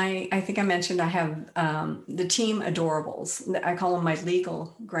 Jason, I think I mentioned I have the team Adorables. I call them my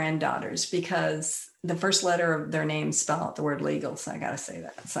legal granddaughters because the first letter of their name spell out the word legal. So I got to say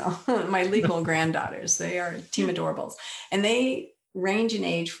that. So my legal granddaughters, they are team Adorables. And they range in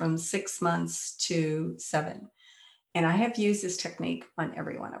age from 6 months to 7. And I have used this technique on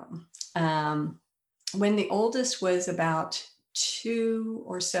every one of them. When the oldest was about 2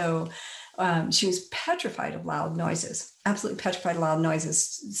 or so, she was petrified of loud noises, absolutely petrified of loud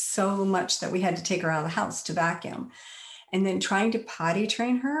noises, so much that we had to take her out of the house to vacuum. And then trying to potty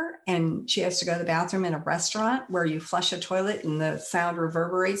train her, and she has to go to the bathroom in a restaurant where you flush a toilet and the sound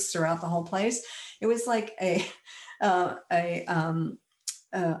reverberates throughout the whole place. It was like what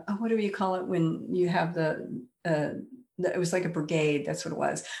do you call it when you have the it was like a brigade. That's what it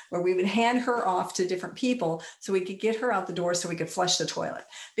was, where we would hand her off to different people so we could get her out the door so we could flush the toilet,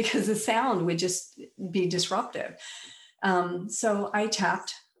 because the sound would just be disruptive. So I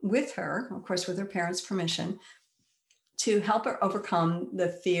tapped with her, of course, with her parents' permission, to help her overcome the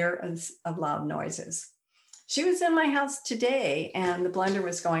fear of loud noises. She was in my house today and the blender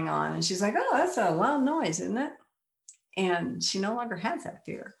was going on, and she's like, "Oh, that's a loud noise, isn't it?" And she no longer has that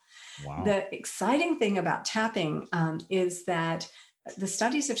fear. Wow. The exciting thing about tapping is that the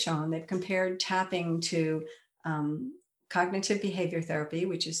studies have shown, they've compared tapping to cognitive behavior therapy,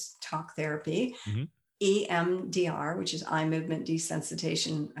 which is talk therapy, Mhm. EMDR, which is eye movement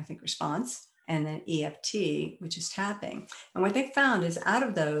desensitization, I think, response, and then EFT, which is tapping. And what they found is out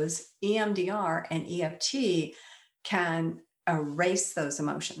of those, EMDR and EFT can erase those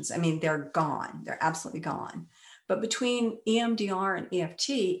emotions. I mean, they're gone. They're absolutely gone. But between EMDR and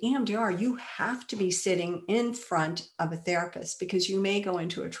EFT, EMDR, you have to be sitting in front of a therapist because you may go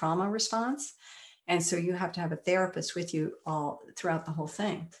into a trauma response. And so you have to have a therapist with you all throughout the whole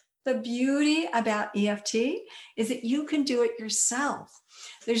thing. The beauty about EFT is that you can do it yourself.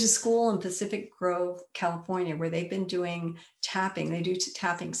 There's a school in Pacific Grove, California, where they've been doing tapping. They do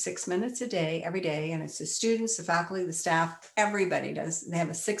tapping 6 minutes a day, every day. And it's the students, the faculty, the staff, everybody does. They have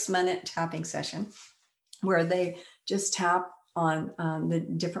a 6-minute tapping session where they just tap on the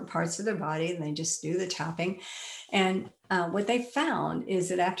different parts of their body, and they just do the tapping. And what they found is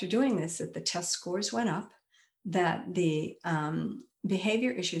that after doing this, that the test scores went up, that the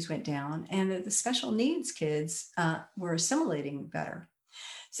behavior issues went down, and that the special needs kids were assimilating better.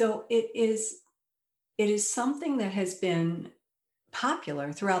 So it is something that has been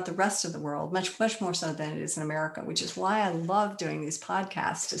popular throughout the rest of the world, much more so than it is in America, which is why I love doing these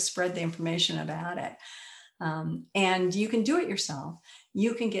podcasts to spread the information about it. And you can do it yourself.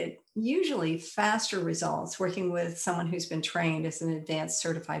 You can get usually faster results working with someone who's been trained as an advanced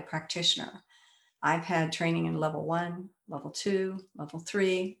certified practitioner. I've had training in level 1, level 2, level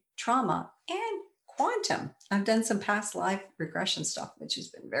 3, trauma, and quantum. I've done some past life regression stuff, which has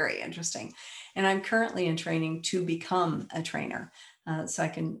been very interesting. And I'm currently in training to become a trainer, so I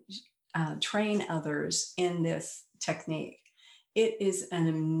can train others in this technique. It is an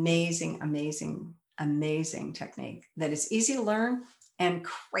amazing, amazing, amazing technique that is easy to learn and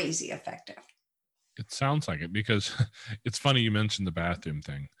crazy effective. It sounds like it, because it's funny you mentioned the bathroom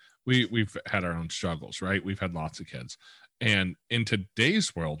thing. We've had our own struggles, right? We've had lots of kids. And in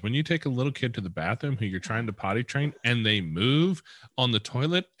today's world, when you take a little kid to the bathroom who you're trying to potty train and they move on the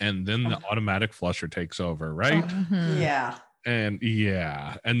toilet, and then the automatic flusher takes over, right? Yeah. And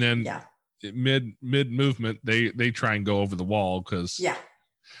then mid movement, they try and go over the wall because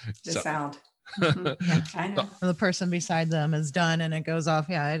the sound. I know. The person beside them is done and it goes off.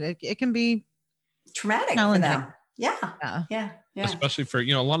 It can be traumatic for them. Yeah. Especially for,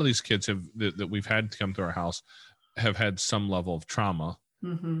 a lot of these kids that we've had to come to our house have had some level of trauma,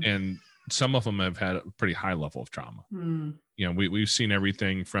 and some of them have had a pretty high level of trauma. We've seen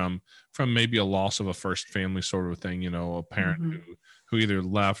everything from maybe a loss of a first family sort of thing, a parent who either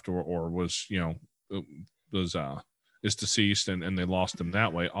left or was, is deceased and they lost them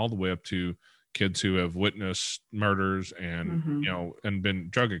that way, all the way up to kids who have witnessed murders and, and been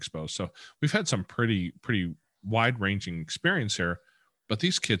drug exposed. So we've had some pretty wide ranging experience here, but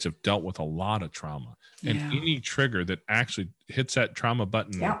these kids have dealt with a lot of trauma, and any trigger that actually hits that trauma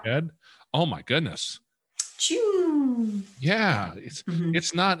button in their head, oh my goodness. It's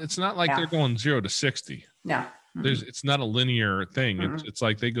not like they're going 0 to 60. No. It's not a linear thing. It's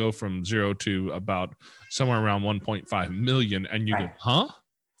like they go from 0 to about somewhere around 1.5 million, and you go, huh?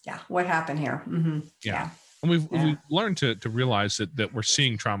 Yeah. What happened here? Yeah. And we've learned to realize that we're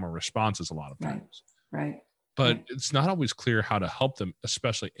seeing trauma responses a lot of times. Right. But it's not always clear how to help them,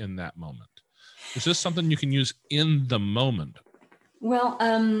 especially in that moment. Is this something you can use in the moment? Well,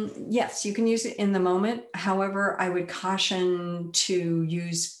 yes, you can use it in the moment. However, I would caution to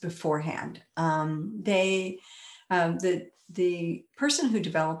use beforehand. The person who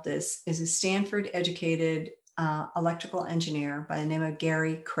developed this is a Stanford educated electrical engineer by the name of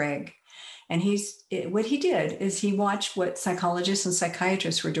Gary Craig. And what he did is he watched what psychologists and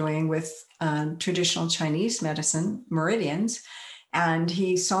psychiatrists were doing with traditional Chinese medicine, meridians, and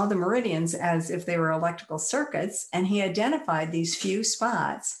he saw the meridians as if they were electrical circuits, and he identified these few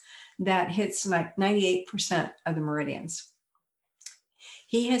spots that hits like 98% of the meridians.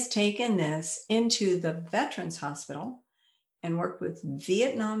 He has taken this into the Veterans Hospital and worked with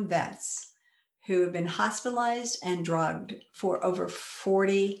Vietnam vets who have been hospitalized and drugged for over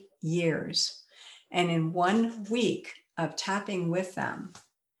 40 years. And in 1 week of tapping with them,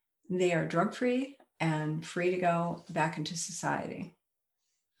 they are drug-free and free to go back into society.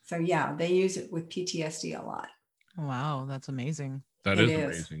 So yeah, they use it with PTSD a lot. Wow, that's amazing. That It is is.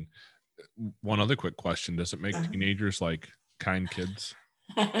 amazing. One other quick question: does it make teenagers like kind kids?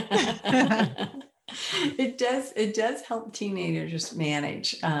 It does. It does help teenagers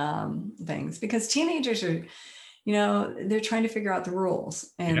manage things, because teenagers are, they're trying to figure out the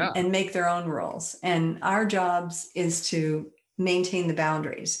rules and make their own rules. And our jobs is to maintain the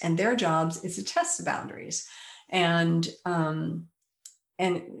boundaries, and their jobs is to test the boundaries. And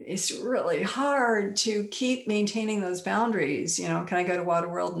it's really hard to keep maintaining those boundaries. Can I go to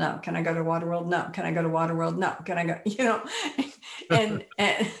Waterworld? No. Can I go to Waterworld? No. Can I go to Waterworld? No. Can I go,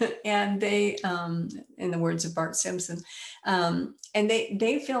 and they, in the words of Bart Simpson, and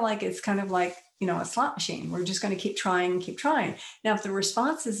they feel like it's kind of like, a slot machine. We're just going to keep trying. Now, if the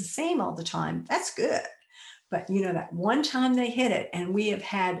response is the same all the time, that's good. But that one time they hit it and we have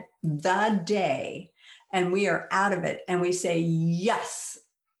had the day and we are out of it and we say, yes,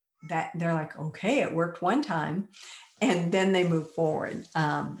 that they're like, okay, it worked one time. And then they move forward.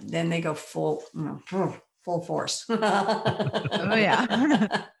 Then they go full force. Oh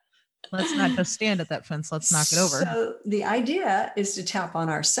yeah. Let's not just stand at that fence. Let's knock it over. So the idea is to tap on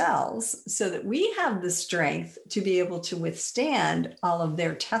ourselves so that we have the strength to be able to withstand all of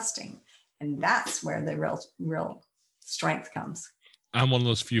their testing. And that's where the real strength comes. I'm one of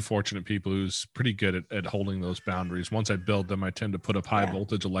those few fortunate people who's pretty good at holding those boundaries. Once I build them, I tend to put up high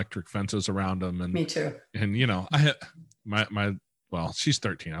voltage electric fences around them. And me too. And I had well, she's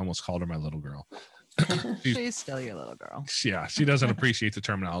 13. I almost called her my little girl. She's still your little girl. Yeah, she doesn't appreciate the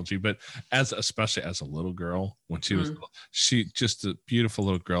terminology, but especially as a little girl, when she was she just a beautiful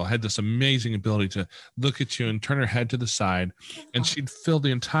little girl, had this amazing ability to look at you and turn her head to the side, and she'd fill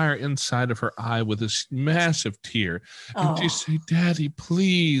the entire inside of her eye with this massive tear, and she'd say, "Daddy,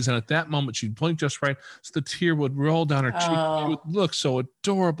 please." And at that moment, she'd blink just right, so the tear would roll down her cheek. She would look so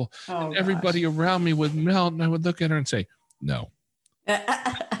adorable, and everybody around me would melt, and I would look at her and say, "No."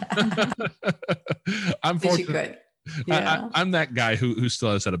 I'm fortunate. Yeah. I'm that guy who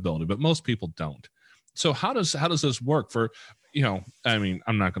still has that ability, but most people don't. So how does this work for, I mean,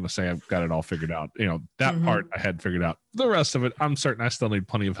 I'm not going to say I've got it all figured out. That part I had figured out. The rest of it, I'm certain I still need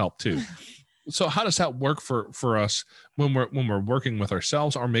plenty of help too. So how does that work for us when we're working with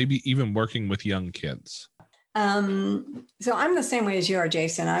ourselves, or maybe even working with young kids? So I'm the same way as you are,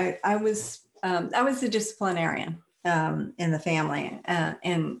 Jason. I was the disciplinarian in the family.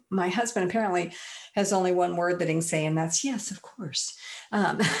 And my husband apparently has only one word that he can say, and that's yes, of course.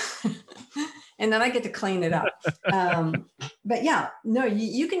 And then I get to clean it up. But yeah, no,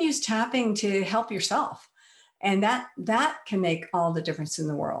 you can use tapping to help yourself. And that can make all the difference in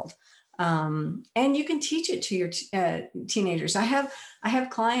the world. And you can teach it to your teenagers. I have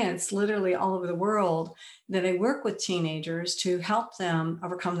clients literally all over the world that I work with teenagers to help them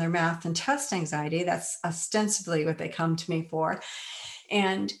overcome their math and test anxiety. That's ostensibly what they come to me for.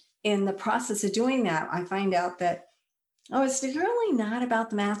 And in the process of doing that, I find out that, it's really not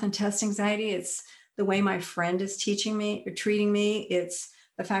about the math and test anxiety. It's the way my friend is teaching me or treating me. It's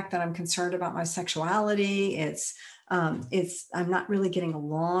the fact that I'm concerned about my sexuality. It's I'm not really getting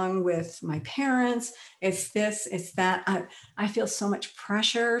along with my parents. It's this, it's that. I feel so much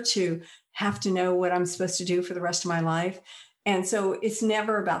pressure to have to know what I'm supposed to do for the rest of my life. And so it's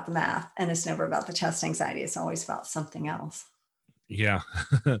never about the math and it's never about the test anxiety. It's always about something else. Yeah.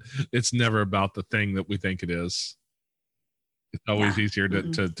 It's never about the thing that we think it is. It's always easier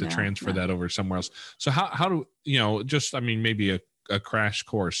to transfer that over somewhere else. So how do, maybe a crash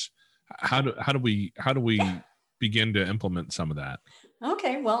course, how do we begin to implement some of that?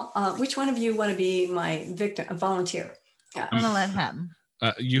 Okay. Well, which one of you want to be my victim, a volunteer? I'm going to let him.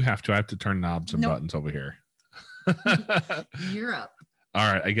 You have to. I have to turn knobs and buttons over here. You're up. All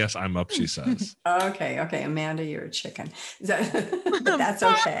right. I guess I'm up, she says. Okay. Amanda, you're a chicken. But that's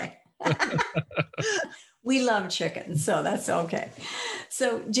okay. We love chicken, so that's okay.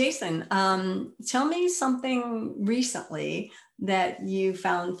 So Jason, tell me something recently that you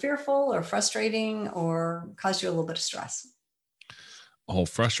found fearful or frustrating or caused you a little bit of stress. Oh,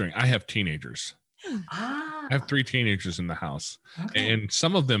 frustrating. I have teenagers. I have 3 teenagers in the house, and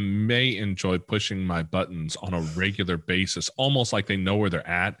some of them may enjoy pushing my buttons on a regular basis, almost like they know where they're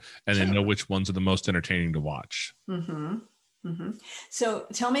at and they know which ones are the most entertaining to watch. So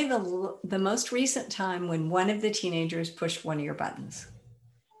tell me the most recent time when one of the teenagers pushed one of your buttons.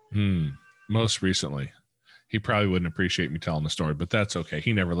 Most recently. He probably wouldn't appreciate me telling the story, but that's okay.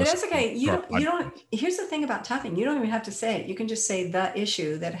 He never listens. That's okay. You don't. Here's the thing about tapping. You don't even have to say it. You can just say the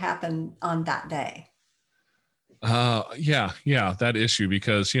issue that happened on that day. Yeah, that issue,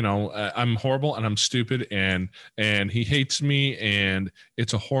 because I'm horrible and I'm stupid, and he hates me, and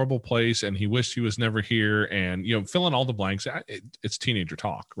it's a horrible place, and he wished he was never here, and fill in all the blanks. It's teenager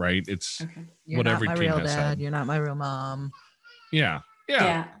talk, right? It's Okay. You're what not every my teen real has dad. said. You're not my real mom. Yeah.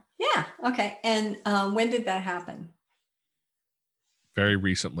 Yeah. Okay. And when did that happen? Very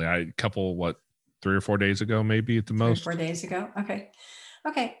recently. A couple, 3 or 4 days ago, maybe at the most. 3 or 4 days ago. Okay.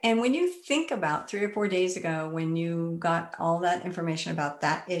 And when you think about 3 or 4 days ago, when you got all that information about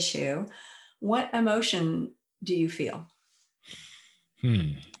that issue, what emotion do you feel?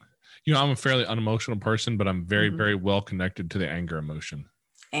 I'm a fairly unemotional person, but I'm very, Mhm. very well connected to the anger emotion.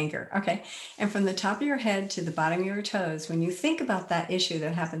 Anger. Okay. And from the top of your head to the bottom of your toes, when you think about that issue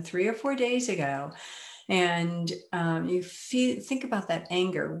that happened 3 or 4 days ago, and you think about that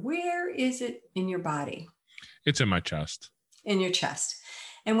anger, where is it in your body? It's in my chest. In your chest.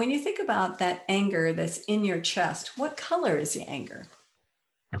 And when you think about that anger that's in your chest, what color is the anger?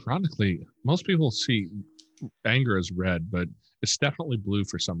 Ironically, most people see anger as red, but it's definitely blue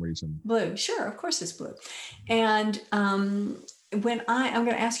for some reason. Blue. Sure. Of course it's blue. And when I'm going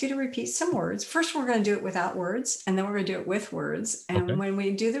to ask you to repeat some words. First, we're going to do it without words, and then we're going to do it with words. And Okay. when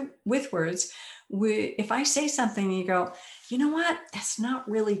we do the with words, if I say something and you go, you know what, that's not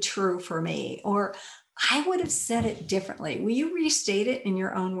really true for me, or I would have said it differently, will you restate it in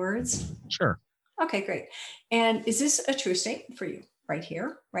your own words? Sure. Okay, great. And is this a true statement for you? Right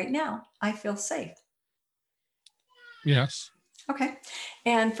here, right now, I feel safe. Yes. Okay.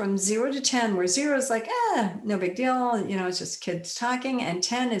 And from 0 to 10, where 0 is like, no big deal, it's just kids talking, and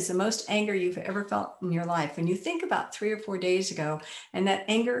 10 is the most anger you've ever felt in your life. When you think about 3 or 4 days ago and that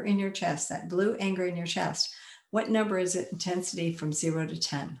anger in your chest, that blue anger in your chest, what number is it intensity from 0 to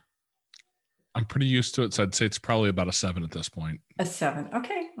 10? I'm pretty used to it, so I'd say it's probably about a 7 at this point. A 7.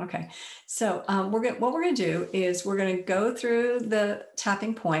 Okay. So what we're going to do is we're going to go through the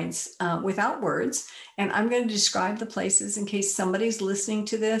tapping points without words, and I'm going to describe the places in case somebody's listening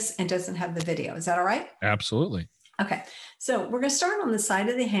to this and doesn't have the video. Is that all right? Absolutely. Okay. So we're going to start on the side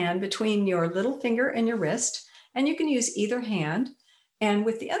of the hand between your little finger and your wrist, and you can use either hand. And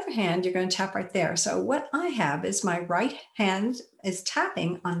with the other hand, you're going to tap right there. So what I have is my right hand is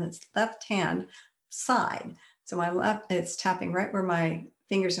tapping on the left hand side. So my left, it's tapping right where my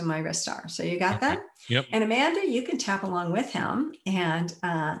fingers and my wrist are. So you got that? Yep. And Amanda, you can tap along with him, and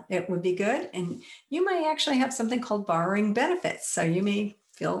it would be good. And you may actually have something called borrowing benefits. So you may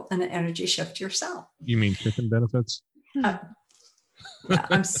feel an energy shift yourself. You mean chicken benefits? Yeah,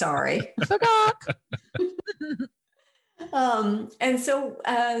 I'm sorry. And so,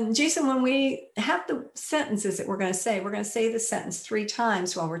 Jason, when we have the sentences that we're going to say the sentence 3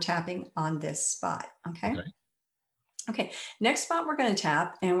 times while we're tapping on this spot. Okay. Next spot we're going to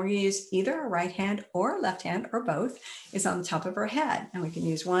tap, and we're going to use either a right hand or a left hand or both, is on the top of our head. And we can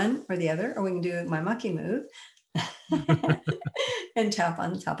use one or the other, or we can do my monkey move and tap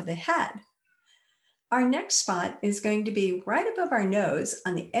on the top of the head. Our next spot is going to be right above our nose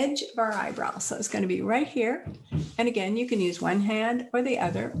on the edge of our eyebrow. So it's going to be right here. And again, you can use one hand or the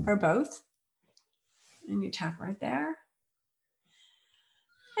other or both. And you tap right there.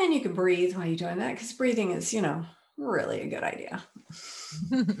 And you can breathe while you're doing that, because breathing is, really a good idea.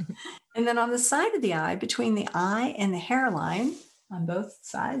 And then on the side of the eye, between the eye and the hairline, on both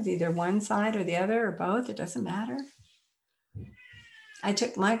sides, either one side or the other or both, it doesn't matter. I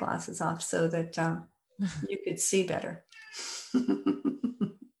took my glasses off so that you could see better.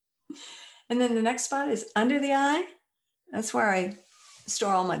 And then the next spot is under the eye. That's where I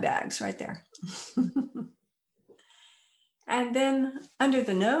store all my bags, right there. And then under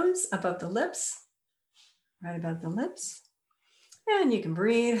the nose, above the lips, right above the lips. And you can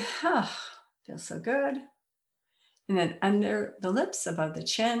breathe. Oh, feels so good. And then under the lips, above the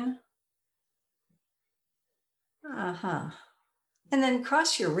chin. And then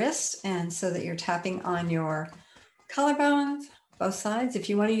cross your wrists, and so that you're tapping on your collarbones, both sides. If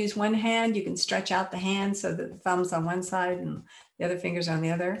you want to use one hand, you can stretch out the hand so that the thumb's on one side and the other fingers on the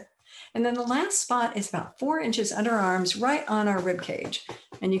other. And then the last spot is about 4 inches under our arms, right on our rib cage.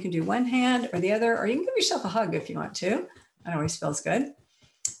 And you can do one hand or the other, or you can give yourself a hug if you want to. That always feels good.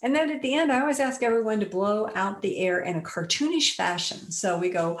 And then at the end, I always ask everyone to blow out the air in a cartoonish fashion. So we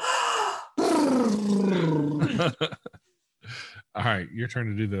go. All right, your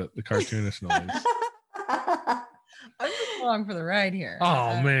turn to do the cartoonist noise. I'm just along for the ride here.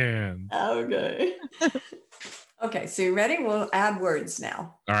 Oh, man. Okay. Okay, so you ready? We'll add words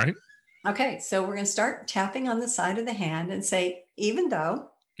now. All right. Okay, so we're going to start tapping on the side of the hand and say, even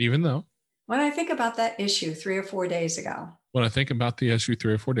though. When When I think about that issue 3 or 4 days ago. I think about the issue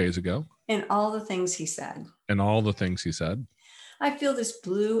 3 or 4 days ago. and all the things he said. and all the things he said. I feel this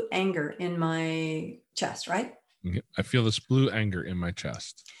blue anger in my chest, right? I feel this blue anger in my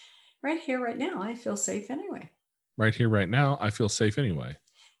chest. Right here, right now, I feel safe anyway. Right here, right now, I feel safe anyway.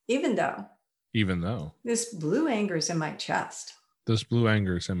 Even though this blue anger is in my chest. This blue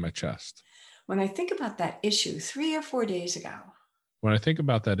anger is in my chest. When I think about that issue 3 or 4 days ago, When I think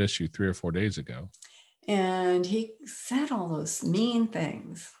about that issue 3 or 4 days ago, and he said all those mean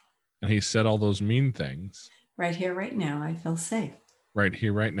things. and he said all those mean things. Right here, right now, I feel safe. Right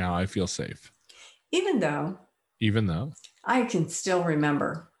here, right now, I feel safe. Even though I can still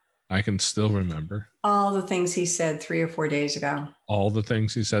remember all the things he said 3 or 4 days ago. all the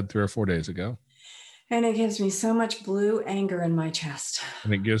things he said 3 or 4 days ago. And it gives me so much blue anger in my chest.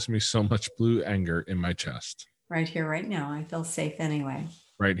 And it gives me so much blue anger in my chest. Right here, right now, I feel safe anyway.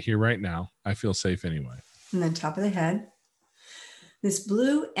 Right here, right now, I feel safe anyway. And then top of the head, this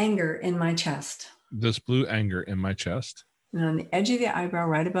blue anger in my chest. This blue anger in my chest. And on the edge of the eyebrow,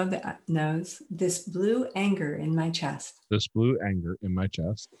 right above the nose, this blue anger in my chest. This blue anger in my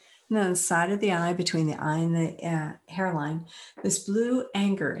chest. And on the side of the eye, between the eye and the hairline, this blue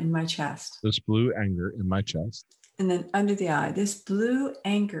anger in my chest. This blue anger in my chest. And then under the eye, this blue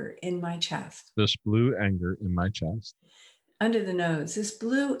anger in my chest. This blue anger in my chest. Under the nose, this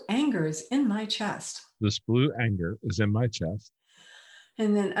blue anger is in my chest. This blue anger is in my chest.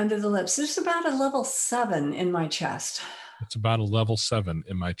 And then under the lips, there's about a level 7 in my chest. It's about a level 7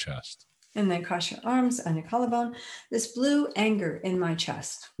 in my chest. And then across your arms and your collarbone, this blue anger in my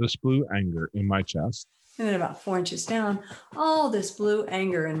chest. This blue anger in my chest. And then about 4 inches down, all this blue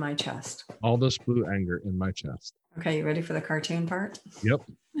anger in my chest. All this blue anger in my chest. Okay, you ready for the cartoon part? Yep.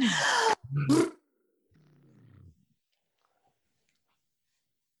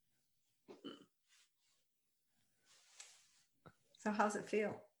 So how's it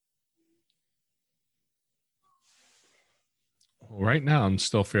feel? Right now, I'm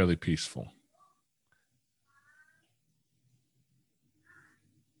still fairly peaceful.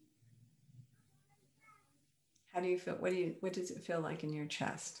 How do you feel? What does it feel like in your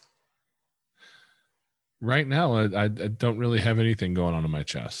chest? Right now, I don't really have anything going on in my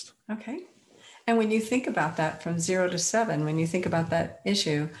chest. Okay. And when you think about that from 0 to 7, when you think about that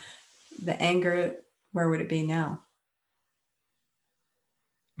issue, the anger, where would it be now?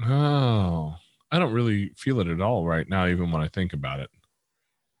 Oh, I don't really feel it at all right now, even when I think about it.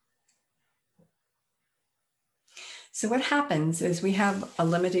 So what happens is we have a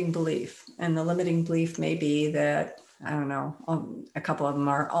limiting belief, and the limiting belief may be that, I don't know, a couple of them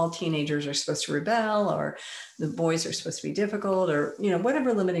are all teenagers are supposed to rebel, or the boys are supposed to be difficult, or,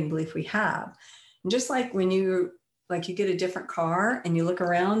 whatever limiting belief we have. And just like when you get a different car and you look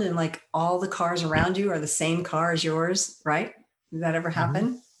around and like all the cars around you are the same car as yours, right? Does that ever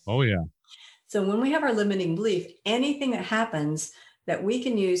happen? Oh, yeah. So when we have our limiting belief, anything that happens that we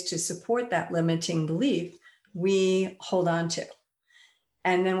can use to support that limiting belief, we hold on to.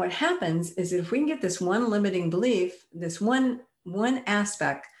 And then what happens is if we can get this one limiting belief, this one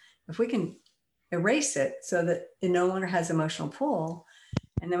aspect, if we can erase it so that it no longer has emotional pull,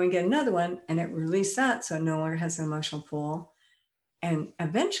 and then we get another one and it releases that so it no longer has an emotional pull, and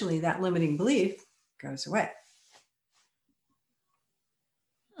eventually that limiting belief goes away.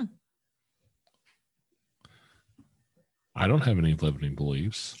 I don't have any limiting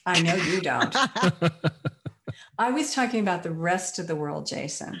beliefs. I know you don't. I was talking about the rest of the world,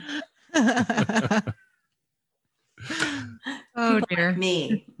 Jason. Oh, People dear. like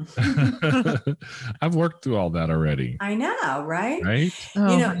me. I've worked through all that already. I know, right? Right?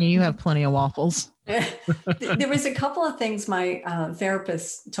 Oh, honey, you have plenty of waffles. There was a couple of things my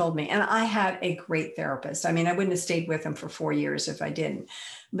therapist told me, and I had a great therapist. I mean, I wouldn't have stayed with him for 4 years if I didn't.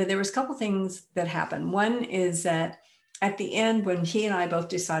 But there was a couple of things that happened. One is that at the end, when he and I both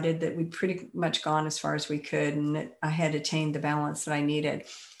decided that we'd pretty much gone as far as we could and that I had attained the balance that I needed,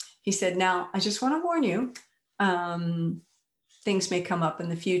 he said, "Now, I just want to warn you, things may come up in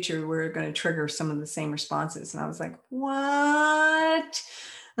the future. We're going to trigger some of the same responses." And I was like, "What?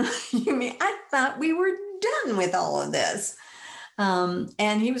 You mean, I thought we were done with all of this?"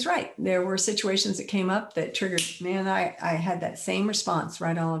 And he was right. There were situations that came up that triggered, man, I had that same response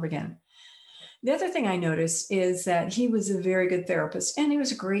right all over again. The other thing I noticed is that he was a very good therapist and he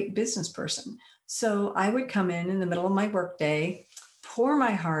was a great business person. So I would come in the middle of my workday, pour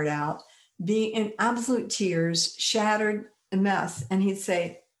my heart out, be in absolute tears, shattered, a mess. And he'd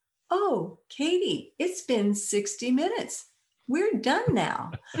say, "Oh, Katie, it's been 60 minutes. We're done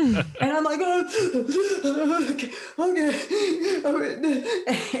now." And I'm like, "Oh, okay.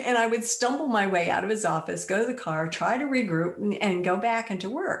 And I would stumble my way out of his office, go to the car, try to regroup and go back into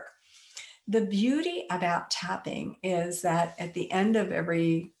work. the beauty about tapping is that at the end of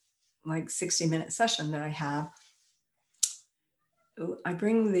every like 60-minute session that I have, I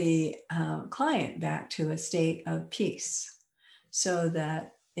bring the client back to a state of peace, so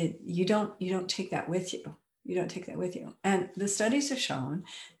that you don't take that with you. You don't take that with you. And the studies have shown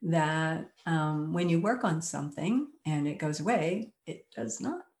that when you work on something and it goes away, it does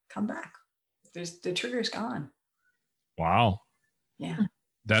not come back. The trigger's gone. Wow. Yeah.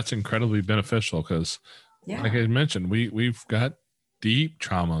 That's incredibly beneficial because, Yeah. like I mentioned, we've got deep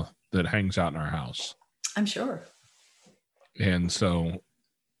trauma that hangs out in our house. I'm sure. And so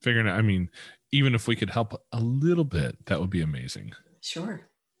figuring out, I mean, even if we could help a little bit, that would be amazing. Sure.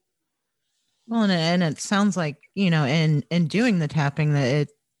 Well, and it sounds like, in doing the tapping that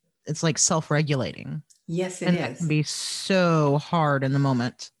it's like self-regulating. Yes, it and is. that can be so hard in the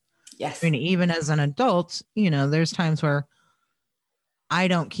moment. Yes. I mean, even as an adult, there's times where I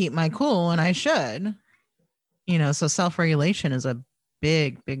don't keep my cool and I should, so self-regulation is a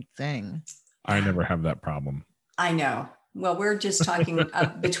big, big thing. I never have that problem. I know. Well, we're just talking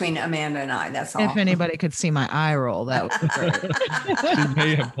between Amanda and I. That's all. If anybody could see my eye roll, that would be great. You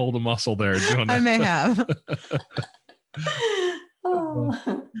may have pulled a muscle there doing that. I may have.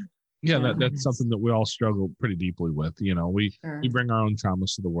 Oh. Yeah, that's something that we all struggle pretty deeply with. We Sure. bring our own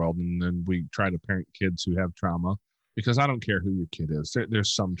traumas to the world, and then we try to parent kids who have trauma, because I don't care who your kid is.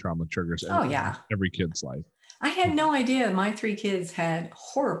 There's some trauma triggers in every kid's life. I had no idea my 3 kids had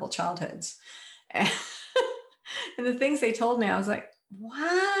horrible childhoods. And the things they told me, I was like,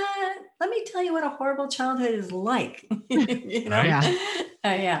 what? Let me tell you what a horrible childhood is like. Yeah.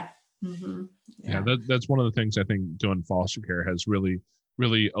 Yeah. Mm-hmm. Yeah, that's one of the things I think doing foster care has really,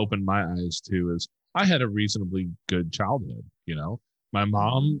 really opened my eyes to. Is I had a reasonably good childhood. My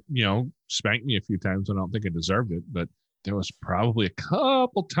mom, spanked me a few times when I don't think I deserved it, but there was probably a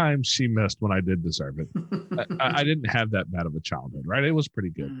couple times she missed when I did deserve it. I didn't have that bad of a childhood, right? It was pretty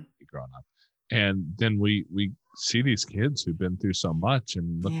good growing up. And then we see these kids who've been through so much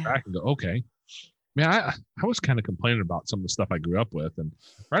and look back and go, okay, man, I was kind of complaining about some of the stuff I grew up with. And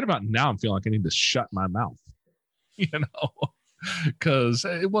right about now, I'm feeling like I need to shut my mouth, because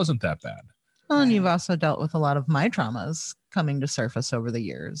it wasn't that bad. Well, and you've also dealt with a lot of my traumas coming to surface over the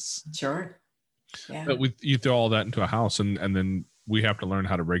years. Sure. Yeah. But you throw all that into a house, and then we have to learn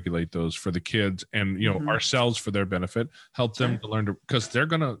how to regulate those for the kids, and ourselves, for their benefit, help them to learn because they're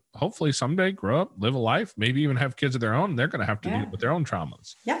going to hopefully someday grow up, live a life, maybe even have kids of their own. They're going to have to deal with their own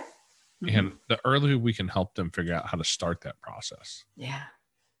traumas. Yeah. Mm-hmm. And the earlier we can help them figure out how to start that process. Yeah.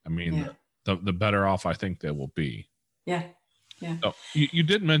 I mean, the better off I think they will be. Yeah. Yeah. So you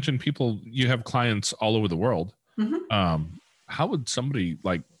did mention you have clients all over the world. Mm-hmm. How would somebody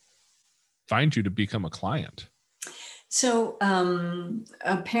find you to become a client? So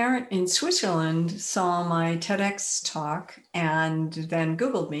a parent in Switzerland saw my TEDx talk and then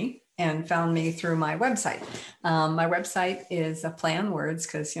Googled me and found me through my website. My website is a play on words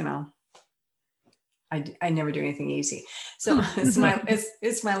because, I never do anything easy. So it's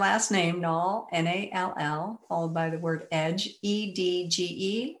my last name, Nall, Nall, followed by the word edge,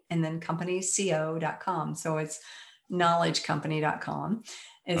 EDGE, and then company, co.com. So it's knowledgecompany.com.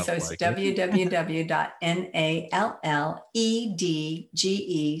 And so it's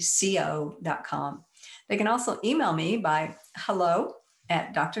www.nalledgeco.com. They can also email me by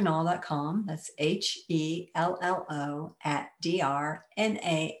hello@drnall.com. That's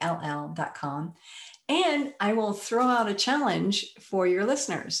HELLO@DRNALL.com. And I will throw out a challenge for your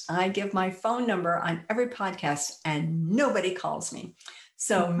listeners. I give my phone number on every podcast and nobody calls me.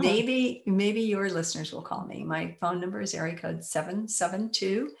 So maybe your listeners will call me. My phone number is area code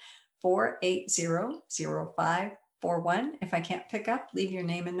 772-480-0541. If I can't pick up, leave your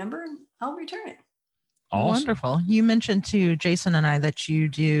name and number and I'll return it. Awesome. Wonderful. You mentioned to Jason and I that you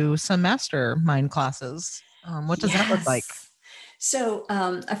do some mastermind classes. What does that look like? So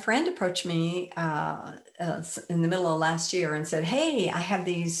a friend approached me in the middle of last year and said, hey, I have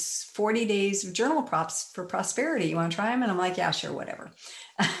these 40 days of journal prompts for prosperity. You want to try them? And I'm like, yeah, sure, whatever.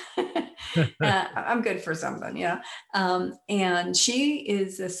 I'm good for something, and she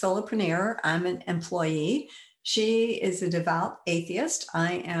is a solopreneur. I'm an employee. She is a devout atheist.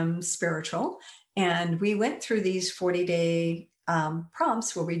 I am spiritual. And we went through these 40-day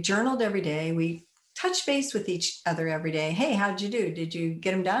prompts where we journaled every day. We touch base with each other every day. Hey, how'd you do? Did you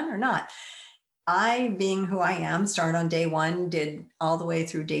get them done or not? I, being who I am, started on day 1, did all the way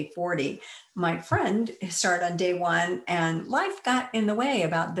through day 40. My friend started on day 1 and life got in the way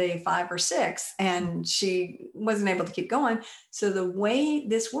about day 5 or 6 and she wasn't able to keep going. So the way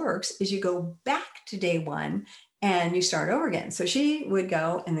this works is you go back to day 1 and you start over again. So she would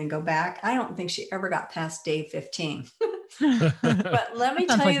go and then go back. I don't think she ever got past day 15. But let me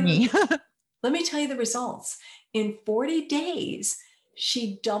tell you, let me tell you the results. In 40 days,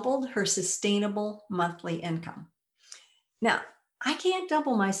 she doubled her sustainable monthly income. Now, I can't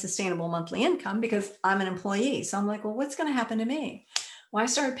double my sustainable monthly income because I'm an employee. So I'm like, well, what's going to happen to me? Well, I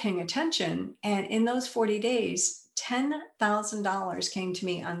started paying attention. And in those 40 days, $10,000 came to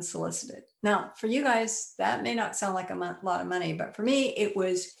me unsolicited. Now, for you guys, that may not sound like a lot of money, but for me, it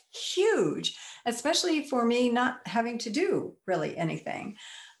was huge, especially for me not having to do really anything.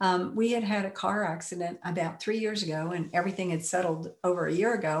 We had a car accident about 3 years ago, and everything had settled over a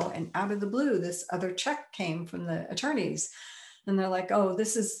year ago. And out of the blue, this other check came from the attorneys. And they're like, oh,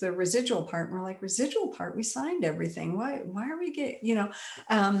 this is the residual part. And we're like, residual part? We signed everything. Why are we getting,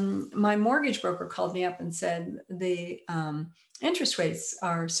 my mortgage broker called me up and said, the interest rates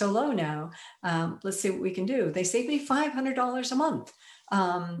are so low now. Let's see what we can do. They saved me $500 a month.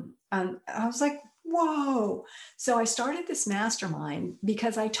 And I was like, whoa. So I started this mastermind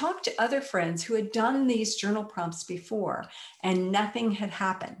because I talked to other friends who had done these journal prompts before and nothing had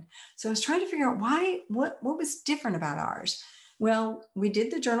happened. So I was trying to figure out what was different about ours. Well, we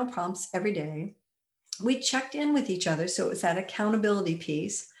did the journal prompts every day. We checked in with each other. So it was that accountability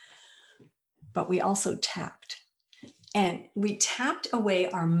piece, but we also tapped. And we tapped away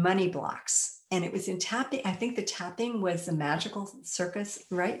our money blocks. And it was in tapping. I think the tapping was the magical circus,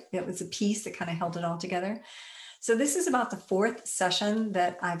 right? It was a piece that kind of held it all together. So this is about the fourth session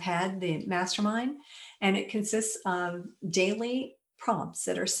that I've had, the mastermind. And it consists of daily prompts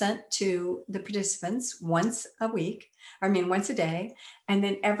that are sent to the participants once a day. And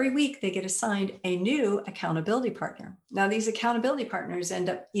then every week they get assigned a new accountability partner. Now, these accountability partners end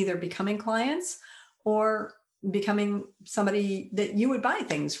up either becoming clients or becoming somebody that you would buy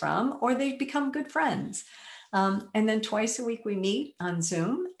things from, or they become good friends. And then twice a week we meet on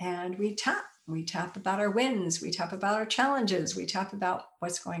Zoom and we tap. We tap about our wins. We tap about our challenges. We tap about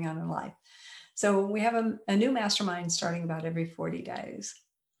what's going on in life. So we have a new mastermind starting about every 40 days.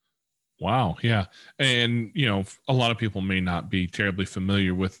 Wow. Yeah. And, a lot of people may not be terribly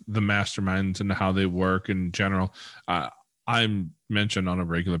familiar with the masterminds and how they work in general. I'm mentioned on a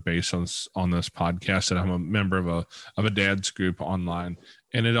regular basis on this podcast that I'm a member of a dad's group online.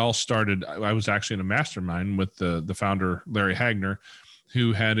 And it all started, I was actually in a mastermind with the founder, Larry Hagner,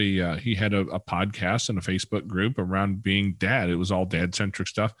 who had a podcast and a Facebook group around being dad. It was all dad centric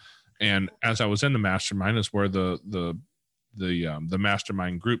stuff. And as I was in the mastermind is where the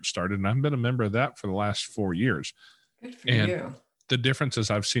mastermind group started. And I've been a member of that for the last 4 years. Good for you. The differences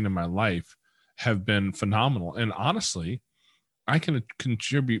I've seen in my life have been phenomenal. And honestly, I can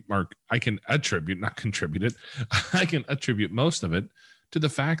attribute most of it to the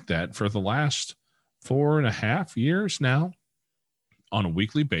fact that for the last 4.5 years now, on a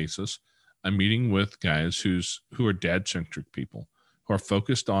weekly basis, I'm meeting with guys who are dad-centric people, who are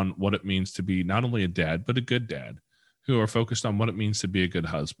focused on what it means to be not only a dad, but a good dad, who are focused on what it means to be a good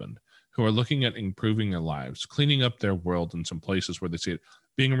husband, who are looking at improving their lives, cleaning up their world in some places where they see it,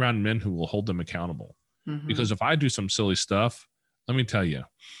 being around men who will hold them accountable. Mm-hmm. Because if I do some silly stuff, let me tell you,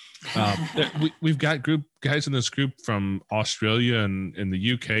 we've got guys in this group from Australia and in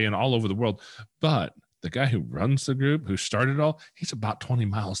the UK and all over the world. But the guy who runs the group, who started it all, he's about 20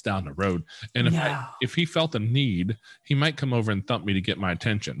 miles down the road. And if he felt a need, he might come over and thump me to get my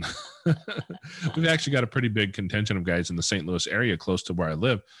attention. We've actually got a pretty big contingent of guys in the St. Louis area close to where I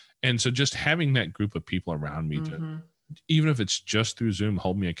live. And so just having that group of people around me to, even if it's just through Zoom,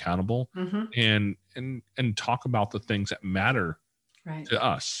 hold me accountable and talk about the things that matter to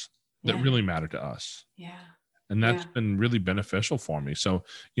us, that really matter to us. Yeah. And that's been really beneficial for me. So,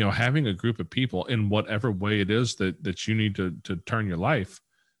 having a group of people in whatever way it is that you need to turn your life,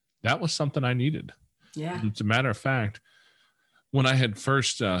 that was something I needed. Yeah. And as a matter of fact, when I had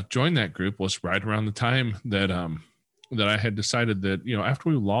first joined that group was right around the time that I had decided that, after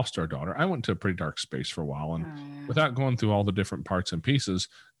we lost our daughter, I went to a pretty dark space for a while. And without going through all the different parts and pieces,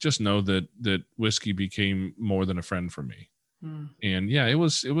 just know that whiskey became more than a friend for me. And it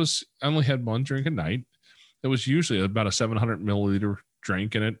was, I only had one drink a night. It was usually about a 700 milliliter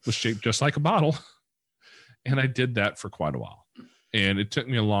drink, and it was shaped just like a bottle. And I did that for quite a while. And it took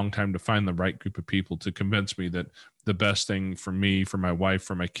me a long time to find the right group of people to convince me that the best thing for me, for my wife,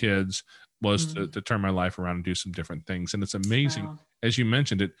 for my kids was to turn my life around and do some different things. And it's amazing, as you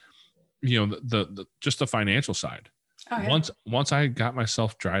mentioned it, the just the financial side. Oh, yeah. Once I got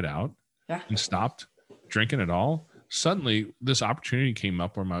myself dried out and stopped drinking at all, suddenly this opportunity came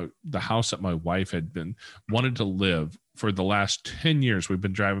up where the house that my wife had wanted to live for the last 10 years. We've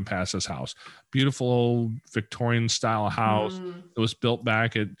been driving past this house, beautiful old Victorian style house. It was built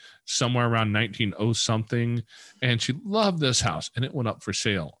back at somewhere around 1900 something. And she loved this house, and it went up for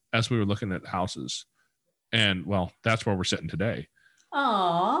sale as we were looking at houses. And well, that's where we're sitting today.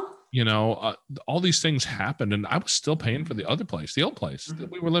 Aw. You know, all these things happened, and I was still paying for the other place, the old place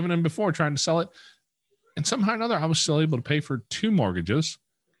that we were living in before, trying to sell it. And somehow or another, I was still able to pay for 2 mortgages.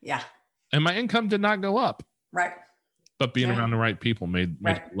 Yeah. And my income did not go up. Right. But being around the right people made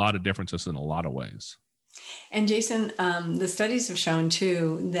Right. a lot of differences in a lot of ways. And Jason, the studies have shown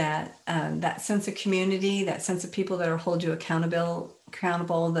too that that sense of community, that sense of people that will hold you accountable,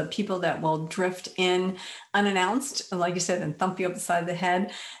 the people that will drift in unannounced, like you said, and thump you up the side of the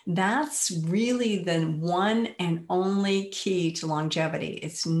head, that's really the one and only key to longevity.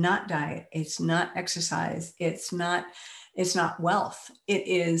 It's not diet, it's not exercise, it's not wealth, it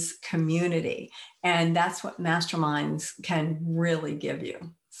is community. And that's what masterminds can really give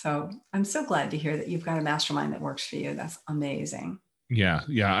you. So I'm so glad to hear that you've got a mastermind that works for you. That's amazing. Yeah.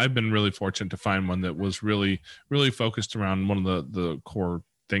 I've been really fortunate to find one that was really, really focused around one of the core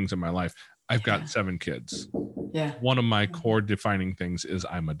things in my life. I've got 7 kids. Yeah. One of my core defining things is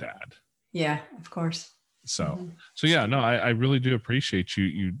I'm a dad. Yeah, of course. So yeah, no, I really do appreciate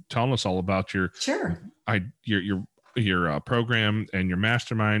you telling us all about your program and your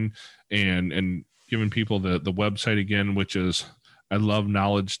mastermind and giving people the website again, which is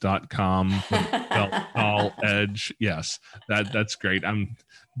iloveknowledge.com. All edge. Yes, that's great.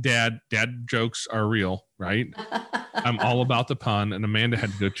 Dad jokes are real, right? I'm all about the pun, and Amanda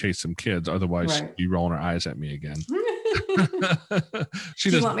had to go chase some kids. Otherwise, she'd be rolling her eyes at me again. Do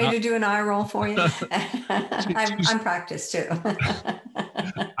you want me to do an eye roll for you? I'm practiced too.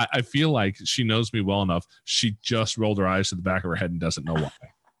 I feel like she knows me well enough. She just rolled her eyes to the back of her head and doesn't know why.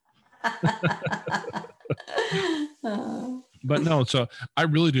 But no, so I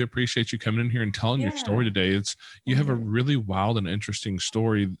really do appreciate you coming in here and telling your story today. You have a really wild and interesting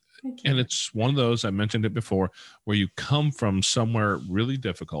story. And it's one of those, I mentioned it before, where you come from somewhere really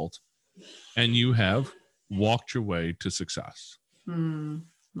difficult and you have walked your way to success.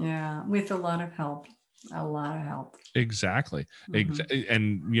 Yeah, with a lot of help. Exactly.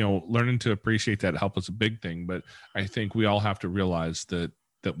 And, learning to appreciate that help is a big thing. But I think we all have to realize that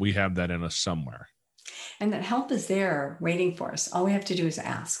we have that in us somewhere. And that help is there waiting for us. All we have to do is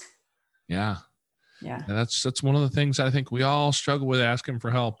ask. Yeah. And that's one of the things I think we all struggle with, asking for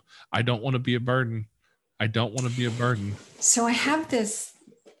help. I don't want to be a burden. So I have this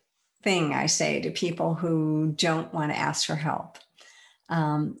thing I say to people who don't want to ask for help.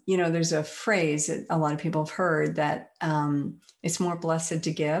 There's a phrase that a lot of people have heard that it's more blessed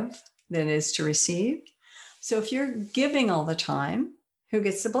to give than it is to receive. So if you're giving all the time, who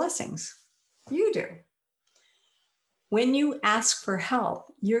gets the blessings? You do. When you ask for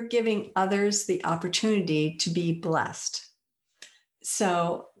help, you're giving others the opportunity to be blessed.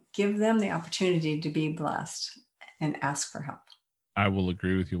 So give them the opportunity to be blessed and ask for help. I will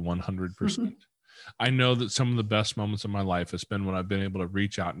agree with you 100%. I know that some of the best moments of my life has been when I've been able to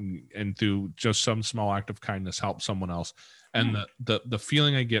reach out and through just some small act of kindness, help someone else. And the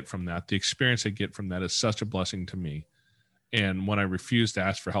feeling I get from that, the experience I get from that is such a blessing to me. And when I refuse to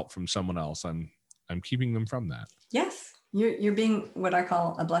ask for help from someone else, I'm keeping them from that. Yes, you're being what I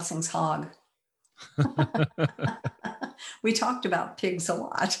call a blessings hog. We talked about pigs a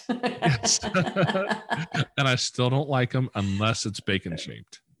lot. Yes. And I still don't like them unless it's bacon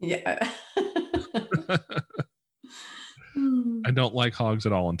shaped. Yeah. I don't like hogs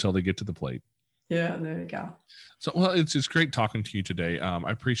at all until they get to the plate. Yeah, there you go. So, well, it's great talking to you today.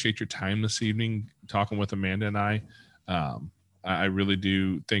 I appreciate your time this evening, talking with Amanda and I. I really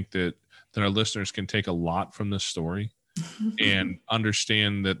do think that our listeners can take a lot from this story and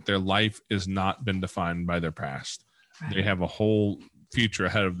understand that their life has not been defined by their past. Right. They have a whole future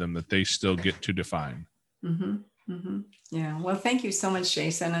ahead of them that they still get to define. Yeah. Well, thank you so much,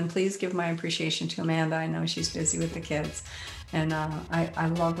 Jason. And please give my appreciation to Amanda. I know she's busy with the kids. And I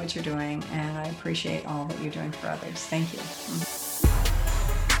love what you're doing. And I appreciate all that you're doing for others. Thank you.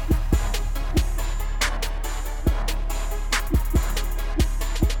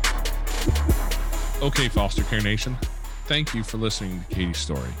 Okay, Foster Care Nation, thank you for listening to Katie's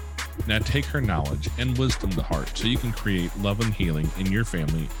story. Now take her knowledge and wisdom to heart so you can create love and healing in your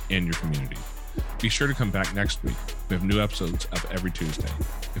family and your community. Be sure to come back next week. We have new episodes of every Tuesday.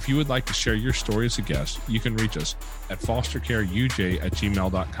 If you would like to share your story as a guest, you can reach us at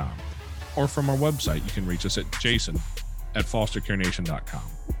fostercareuj@gmail.com, or from our website, you can reach us at jason@fostercarenation.com.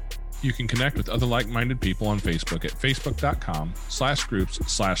 You can connect with other like-minded people on Facebook at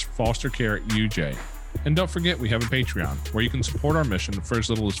facebook.com/groups/fostercareuj. And don't forget, we have a Patreon where you can support our mission for as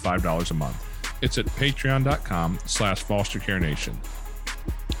little as $5 a month. It's at patreon.com/fostercarenation.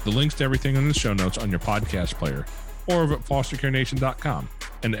 The links to everything in the show notes on your podcast player or over at fostercarenation.com.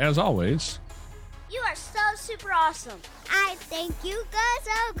 And as always, you are so super awesome. I think you guys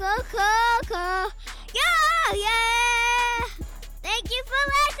are go. Yeah!